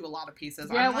to do a lot of pieces.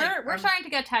 Yeah, we're starting to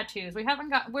get tattoos. We haven't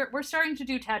got. We're starting to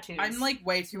do tattoos. I'm like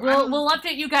way too. We'll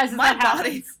update you guys as my that body,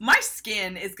 happens. my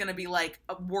skin is going to be like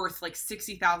worth like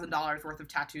 $60,000 worth of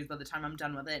tattoos by the time I'm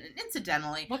done with it. And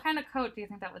incidentally, what kind of coat do you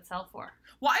think that would sell for?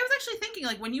 Well, I was actually thinking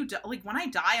like when I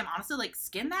die, I'm honestly like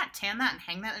skin that, tan that, and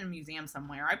hang that in a museum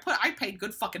somewhere. I paid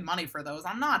good fucking money for those.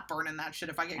 I'm not burning that shit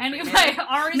if I get cremated. Anyway,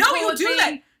 Ari's no, cool you with do being...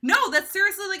 that. No, that's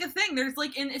seriously like a thing. There's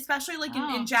like especially like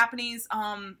in Japanese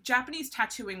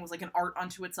tattooing was like an art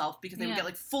unto itself because they would get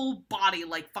like full body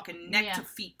like fucking neck to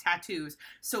feet tattoos.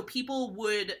 So people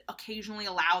would occasionally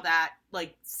allow that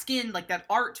like skin, like that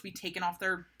art to be taken off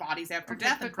their bodies after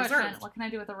death and preserved. What can I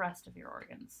do with the rest of your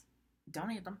organs?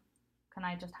 Donate them. Can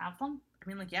I just have them? I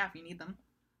mean, like, yeah, if you need them.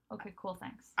 Okay, cool,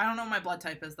 thanks. I don't know what my blood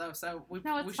type is, though, so we should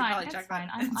probably check fine.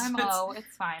 that. I'm O,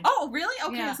 it's fine. Oh, really?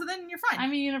 Okay, so then you're fine.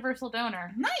 I'm a universal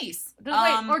donor. Nice.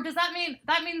 Wait, does that mean,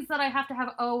 that I have to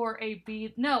have O or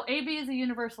AB? No, AB is a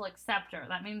universal acceptor.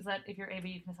 That means that if you're AB,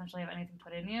 you can essentially have anything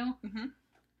put in you. Mm-hmm.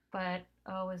 But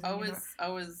O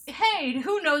is... Hey,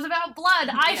 who knows about blood?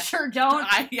 I sure don't.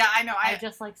 I know. I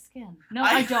just like skin. No,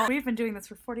 I don't. We've been doing this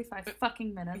for 45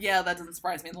 fucking minutes. Yeah, that doesn't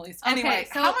surprise me in the least. Okay, anyway,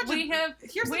 so how much we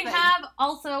have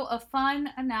also a fun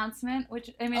announcement, which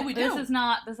I mean, this is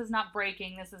not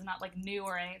breaking. This is not like new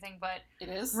or anything, but it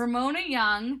is. Ramona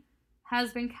Young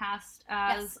has been cast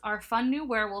as our fun new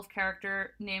werewolf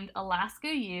character named Alaska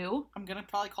Yu. I'm gonna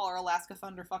probably call her Alaska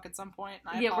Thunderfuck at some point.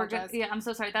 And I apologize. I'm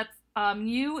so sorry. That's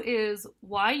Yu is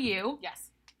YU. Yes.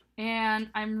 And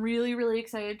I'm really, really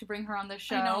excited to bring her on this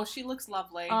show. I know, she looks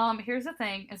lovely. Here's the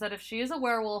thing, is that if she is a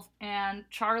werewolf and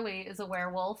Charlie is a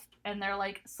werewolf, and they're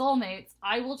like soulmates,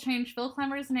 I will change Phil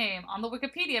Klemmer's name on the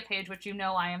Wikipedia page, which you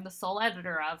know I am the sole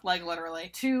editor of. Like, literally.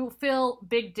 To Phil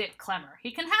Big Dick Klemmer. He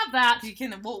can have that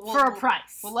for a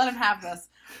price. We'll let him have this.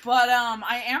 But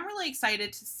I am really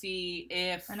excited to see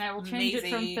if And I will change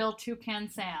it from Phil Toucan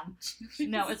Sam.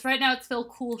 No, it's Phil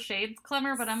Cool Shades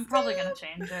Klemmer, but I'm probably going to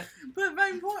change it. But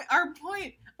our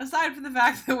point, aside from the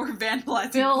fact that we're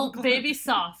vandalizing Phil Baby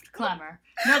Soft Klemmer.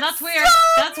 No, that's weird.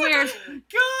 That's weird.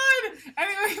 Good.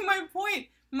 Anyway,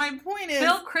 my point is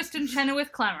Phil Kristen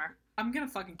Chenoweth Klemmer. I'm gonna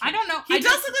fucking I don't know. He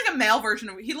does look like a male version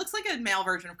of. He looks like a male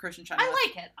version of Christian Chenoweth.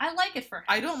 I like it for him.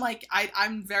 I don't like.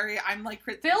 I'm like.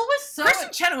 Phil was so. Christian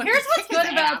Chenoweth. Here's what's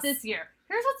good about this year.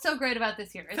 Here's what's so great about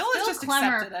this year. Phil just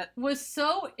Klemmer was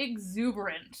so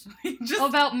exuberant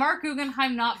about Mark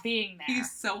Guggenheim not being there.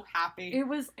 He's so happy.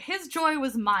 His joy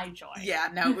was my joy. Yeah,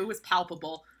 no, it was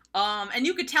palpable. And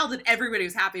you could tell that everybody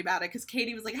was happy about it because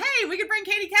Katie was like, "Hey, we could bring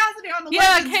Katie Cassidy on the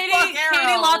Legends. Katie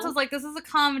Lotz was like, "This is a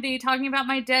comedy talking about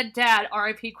my dead dad.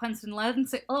 R.I.P. Quentin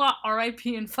Lance.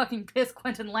 R.I.P. and fucking piss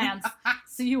Quentin Lance.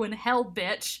 See you in hell,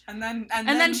 bitch." And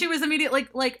then she was immediately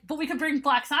like, "But we could bring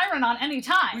Black Siren on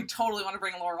anytime. We totally want to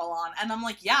bring Laurel on." And I'm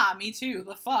like, "Yeah, me too.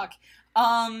 The fuck."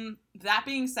 That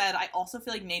being said, I also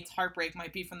feel like Nate's heartbreak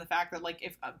might be from the fact that,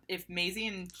 like, if Maisie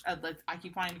and, I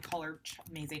keep wanting to call her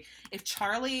Maisie, if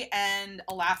Charlie and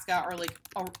Alaska are, like,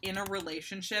 in a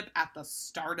relationship at the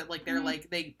start of, like, they're,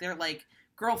 they're, like,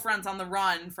 girlfriends on the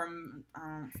run from,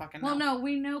 fucking Well, no,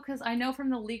 we know, because I know from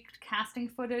the leaked casting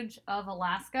footage of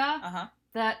Alaska,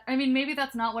 that, I mean, maybe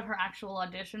that's not what her actual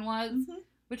audition was,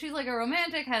 but she's like a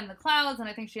romantic, head in the clouds, and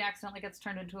I think she accidentally gets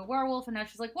turned into a werewolf, and now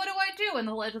she's like, "What do I do?" And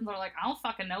the Legends are like, "I don't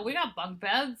fucking know. We got bunk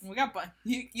beds.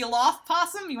 You lost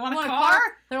possum? You want a car?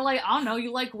 They're like, "I don't know.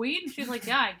 You like weed?" And she's like,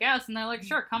 "Yeah, I guess." And they're like,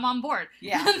 "Sure, come on board."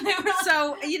 Yeah.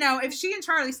 So, if she and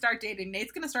Charlie start dating,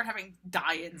 Nate's gonna start having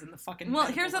die-ins in the fucking Well,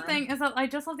 here's the thing, is that I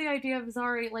just love the idea of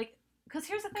Zari, like, because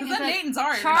here's the thing, because then Nate and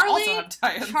Zari are also have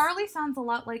tie-ins. Charlie sounds a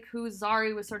lot like who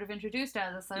Zari was sort of introduced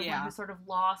as, one who's sort of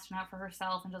lost and out for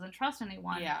herself and doesn't trust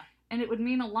anyone. Yeah. And it would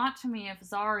mean a lot to me if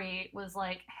Zari was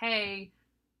like, "Hey,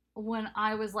 when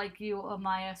I was like you,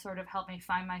 Amaya sort of helped me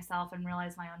find myself and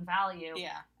realize my own value.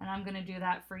 Yeah. And I'm going to do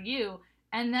that for you.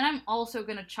 And then I'm also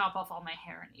going to chop off all my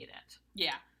hair and eat it."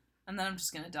 Yeah. And then I'm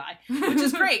just going to die. Which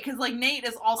is great, because, like, Nate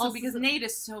is also, because Nate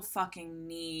is so fucking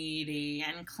needy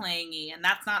and clingy, and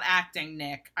that's not acting,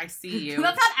 Nick. I see you.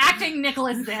 That's not acting,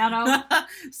 Nicholas Dano.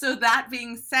 So that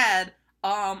being said,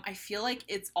 I feel like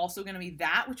it's also going to be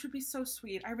that, which would be so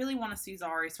sweet. I really want to see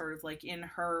Zari sort of, like, in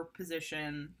her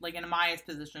position, like, in Amaya's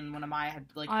position when Amaya had,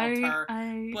 like, helped her.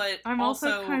 But I'm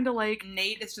also kind of like,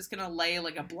 Nate is just going to lay,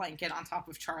 like, a blanket on top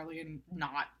of Charlie and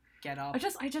not get up.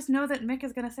 I just know that Mick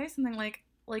is going to say something like,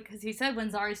 because he said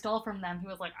when Zari stole from them, he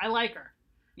was like, "I like her."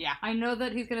 Yeah. I know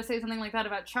that he's going to say something like that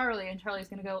about Charlie, and Charlie's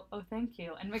going to go, oh, thank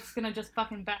you. And Mick's going to just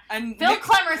fucking back. And Phil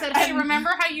Klemmer said, hey,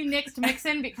 remember how you nixed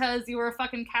Mixon because you were a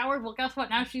fucking coward? Well, guess what?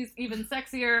 Now she's even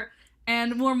sexier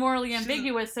and more morally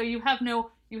ambiguous, so you have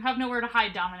nowhere to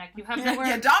hide, Dominic. You have nowhere.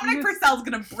 Yeah, Dominic Purcell's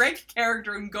gonna break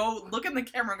character and go look in the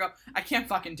camera and go, I can't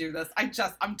fucking do this. I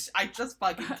just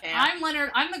fucking can't. I'm Leonard.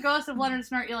 I'm the ghost of Leonard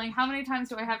Snart yelling, how many times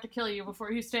do I have to kill you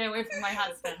before you stay away from my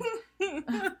husband?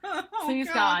 Please,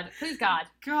 God. Please, God.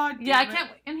 God. Yeah, I can't.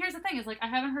 And here's the thing: is like I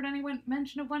haven't heard any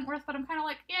mention of Wentworth, but I'm kind of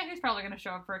like, yeah, he's probably gonna show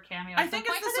up for a cameo. I think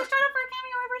it's because he showed up for a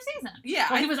cameo every season. Yeah.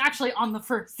 Well, he was actually on the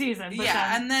first season. But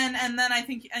yeah, and then I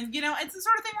think, and you know, it's the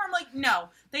sort of thing where I'm like, no,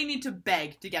 they need to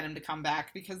beg to get him to come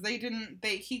back because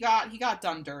he got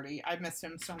done dirty. I missed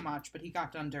him so much, but he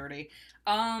got done dirty.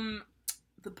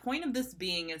 The point of this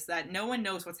being is that no one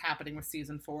knows what's happening with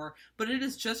season 4, but it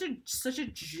is just such a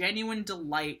genuine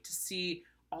delight to see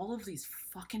all of these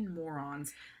fucking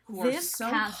morons who are so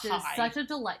high. This cast is such a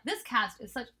delight. This cast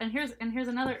is such, and here's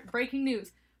another breaking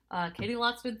news. Katie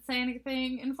Lotz didn't say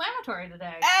anything inflammatory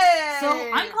today. Hey! So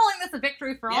I'm calling this a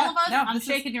victory for all of us. I'm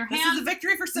shaking your hand. This is a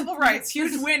victory for civil rights.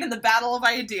 Huge win in the battle of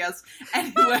ideas.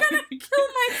 Anyway, I'm gonna kill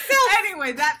myself.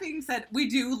 Anyway, that being said, we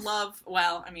do love,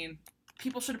 well, I mean,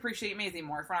 people should appreciate Maisie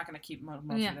more. If we're not going to keep most of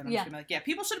them, I'm just going to be like, yeah,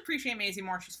 people should appreciate Maisie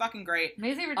more. She's fucking great.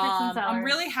 Maisie Richardson Sellers. I'm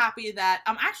really happy that,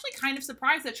 I'm actually kind of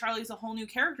surprised that Charlie's a whole new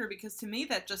character because to me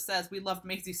that just says we loved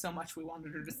Maisie so much we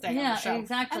wanted her to stay on the show. Yeah,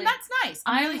 exactly. And that's nice.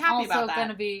 I'm really happy about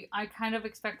that. I kind of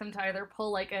expect them to either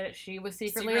pull like a she was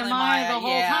secretly a Maya Maya the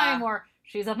whole time, or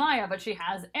she's a Maya but she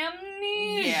has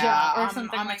amnesia or something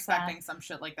like that. I'm expecting some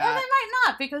shit like that. Or they might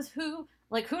not because who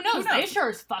knows? They sure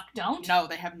as fuck don't. No,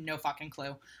 they have no fucking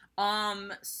clue.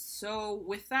 So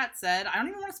with that said, I don't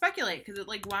even want to speculate because it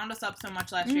like wound us up so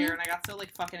much last year and I got so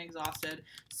like fucking exhausted.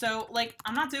 So like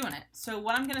I'm not doing it. So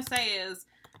what I'm gonna say is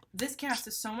this cast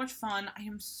is so much fun. I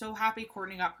am so happy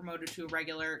Courtney got promoted to a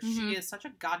regular. She is such a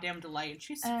goddamn delight and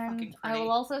she's fucking pretty. I will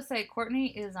also say Courtney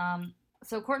is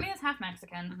Courtney is half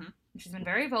Mexican. She's been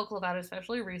very vocal about it,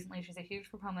 especially recently. She's a huge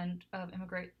proponent of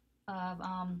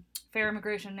fair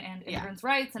immigration and immigrants'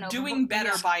 rights and doing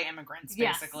better by immigrants,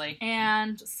 basically. Yes.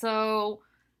 And so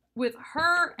with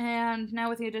her and now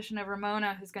with the addition of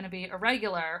Ramona, who's going to be a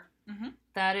regular,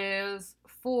 that is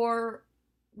 4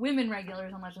 women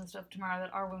regulars on Legends of Tomorrow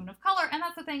that are women of color. And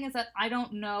that's the thing is that I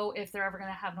don't know if they're ever going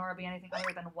to have Nora be anything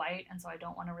other than white, and so I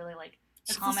don't want to really like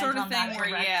comment on that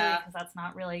directly because that's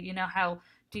not really, you know, how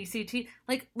DCT,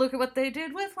 like, look at what they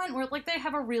did with Wentworth. Like, they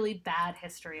have a really bad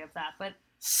history of that, but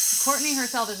Courtney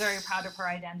herself is very proud of her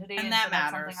identity, and that so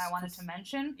that's matters. something I wanted to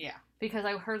mention. Yeah. Because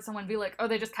I heard someone be like, oh,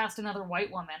 they just cast another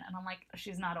white woman, and I'm like,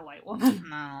 she's not a white woman.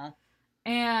 No.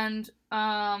 And,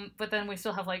 but then we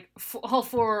still have, like, all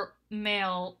 4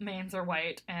 male mains are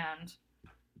white, and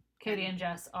Katie and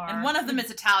Jess are... And one of them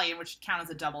is Italian, which would count as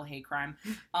a double hate crime.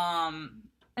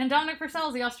 And Dominic Purcell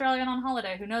is the Australian on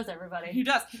holiday who knows everybody. Who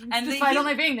does. And despite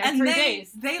only being there 3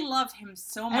 days. They loved him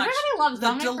so much. Everybody loves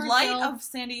Dominic Purcell. The delight Purcell. of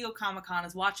San Diego Comic-Con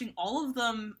is watching all of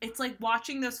them. It's like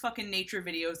watching those fucking nature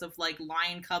videos of, like,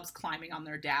 lion cubs climbing on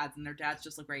their dads, and their dad's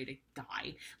just, like, ready to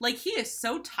die. Like, he is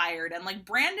so tired, and, like,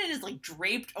 Brandon is, like,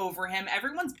 draped over him.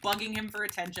 Everyone's bugging him for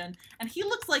attention, and he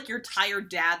looks like your tired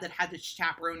dad that had to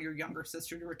chaperone your younger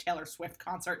sister to a Taylor Swift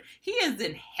concert. He is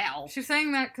in hell. She's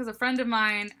saying that because a friend of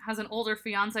mine has an older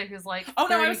fiance who's, like, oh,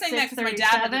 no, I was saying that because my dad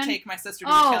had to take my sister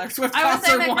to a Taylor Swift concert once. I was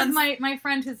saying that because my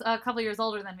friend who's a couple years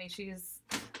older than me, she's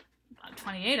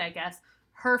 28, I guess.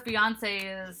 Her fiance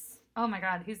is, oh my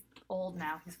god, he's old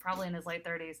now. He's probably in his late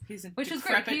 30s. Which is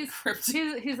great. He's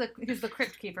the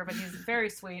crypt keeper, but he's very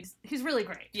sweet. He's really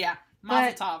great. Yeah.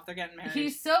 Mazel tov, they're getting married.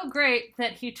 He's so great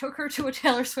that he took her to a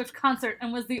Taylor Swift concert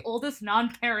and was the oldest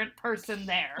non-parent person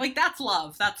there. Like, that's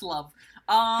love. That's love.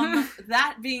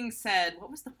 That being said,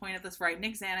 what was the point of this? Right,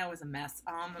 Nick Zano was a mess.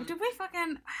 Did we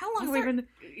fucking? How long have we been?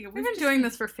 We've been doing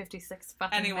this for 56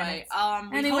 fucking minutes.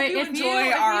 Anyway, if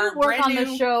you work on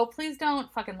the show, please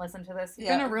don't fucking listen to this.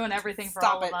 You're gonna ruin everything for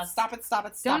all of us. Stop it!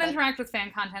 Don't interact with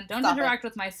fan content. Don't interact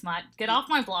with my smut. Get off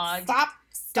my blog. Stop.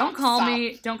 Don't call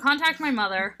me. Don't contact my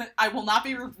mother. I will not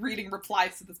be reading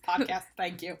replies to this podcast.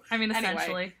 Thank you. I mean, anyway,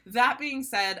 essentially. That being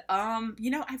said,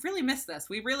 I've really missed this.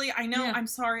 I'm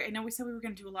sorry. I know we said we were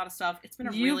going to do a lot of stuff. It's been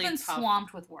really tough. You've been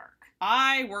swamped with work.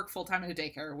 I work full-time in a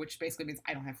daycare, which basically means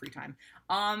I don't have free time.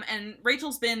 And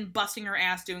Rachel's been busting her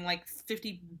ass doing like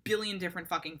 50 billion different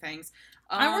fucking things.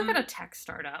 I work at a tech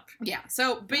startup. Yeah.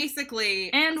 So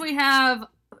basically. And we have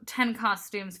 10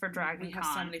 costumes for Dragon Con. We have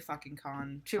so many fucking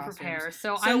con to costumes. Prepare.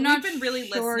 So I'm not been really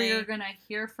sure listening. you're going to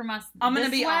hear from us I'm going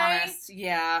to be honest.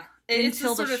 Yeah.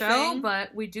 until the show,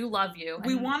 but we do love you.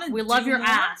 We love your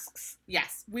asks.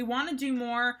 Yes, we want to do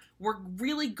more. We're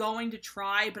really going to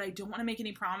try, but I don't want to make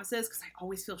any promises because I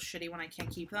always feel shitty when I can't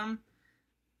keep them.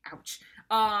 Ouch.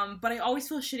 But I always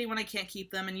feel shitty when I can't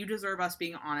keep them, and you deserve us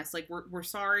being honest. Like, we're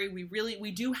sorry.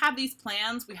 We do have these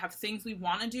plans. We have things we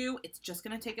want to do. It's just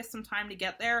going to take us some time to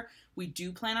get there. We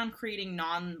do plan on creating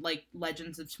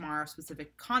Legends of Tomorrow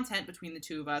specific content between the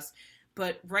two of us.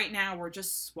 But right now, we're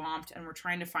just swamped, and we're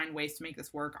trying to find ways to make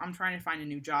this work. I'm trying to find a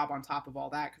new job on top of all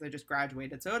that, because I just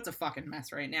graduated, so it's a fucking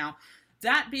mess right now.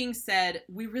 That being said,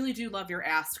 we really do love your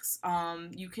asks.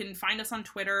 You can find us on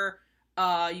Twitter.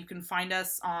 You can find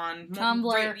us on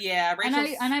Tumblr.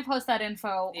 Rachel's, and I post that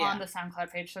info on the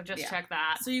SoundCloud page, so just check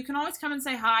that. So you can always come and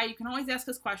say hi. You can always ask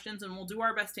us questions, and we'll do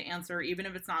our best to answer, even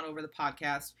if it's not over the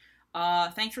podcast.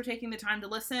 Thanks for taking the time to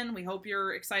listen. We hope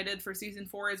you're excited for season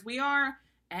 4 as we are.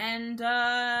 And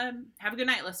have a good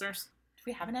night, listeners. Do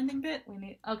we have an ending bit?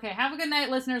 Okay, have a good night,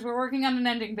 listeners. We're working on an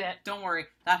ending bit. Don't worry.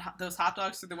 Those hot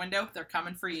dogs through the window, they're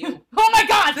coming for you. Oh my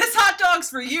god! This hot dog's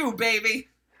for you, baby!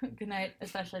 Good night,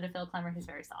 especially to Phil Clemmer. He's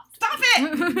very soft. Stop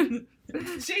it!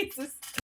 Jesus.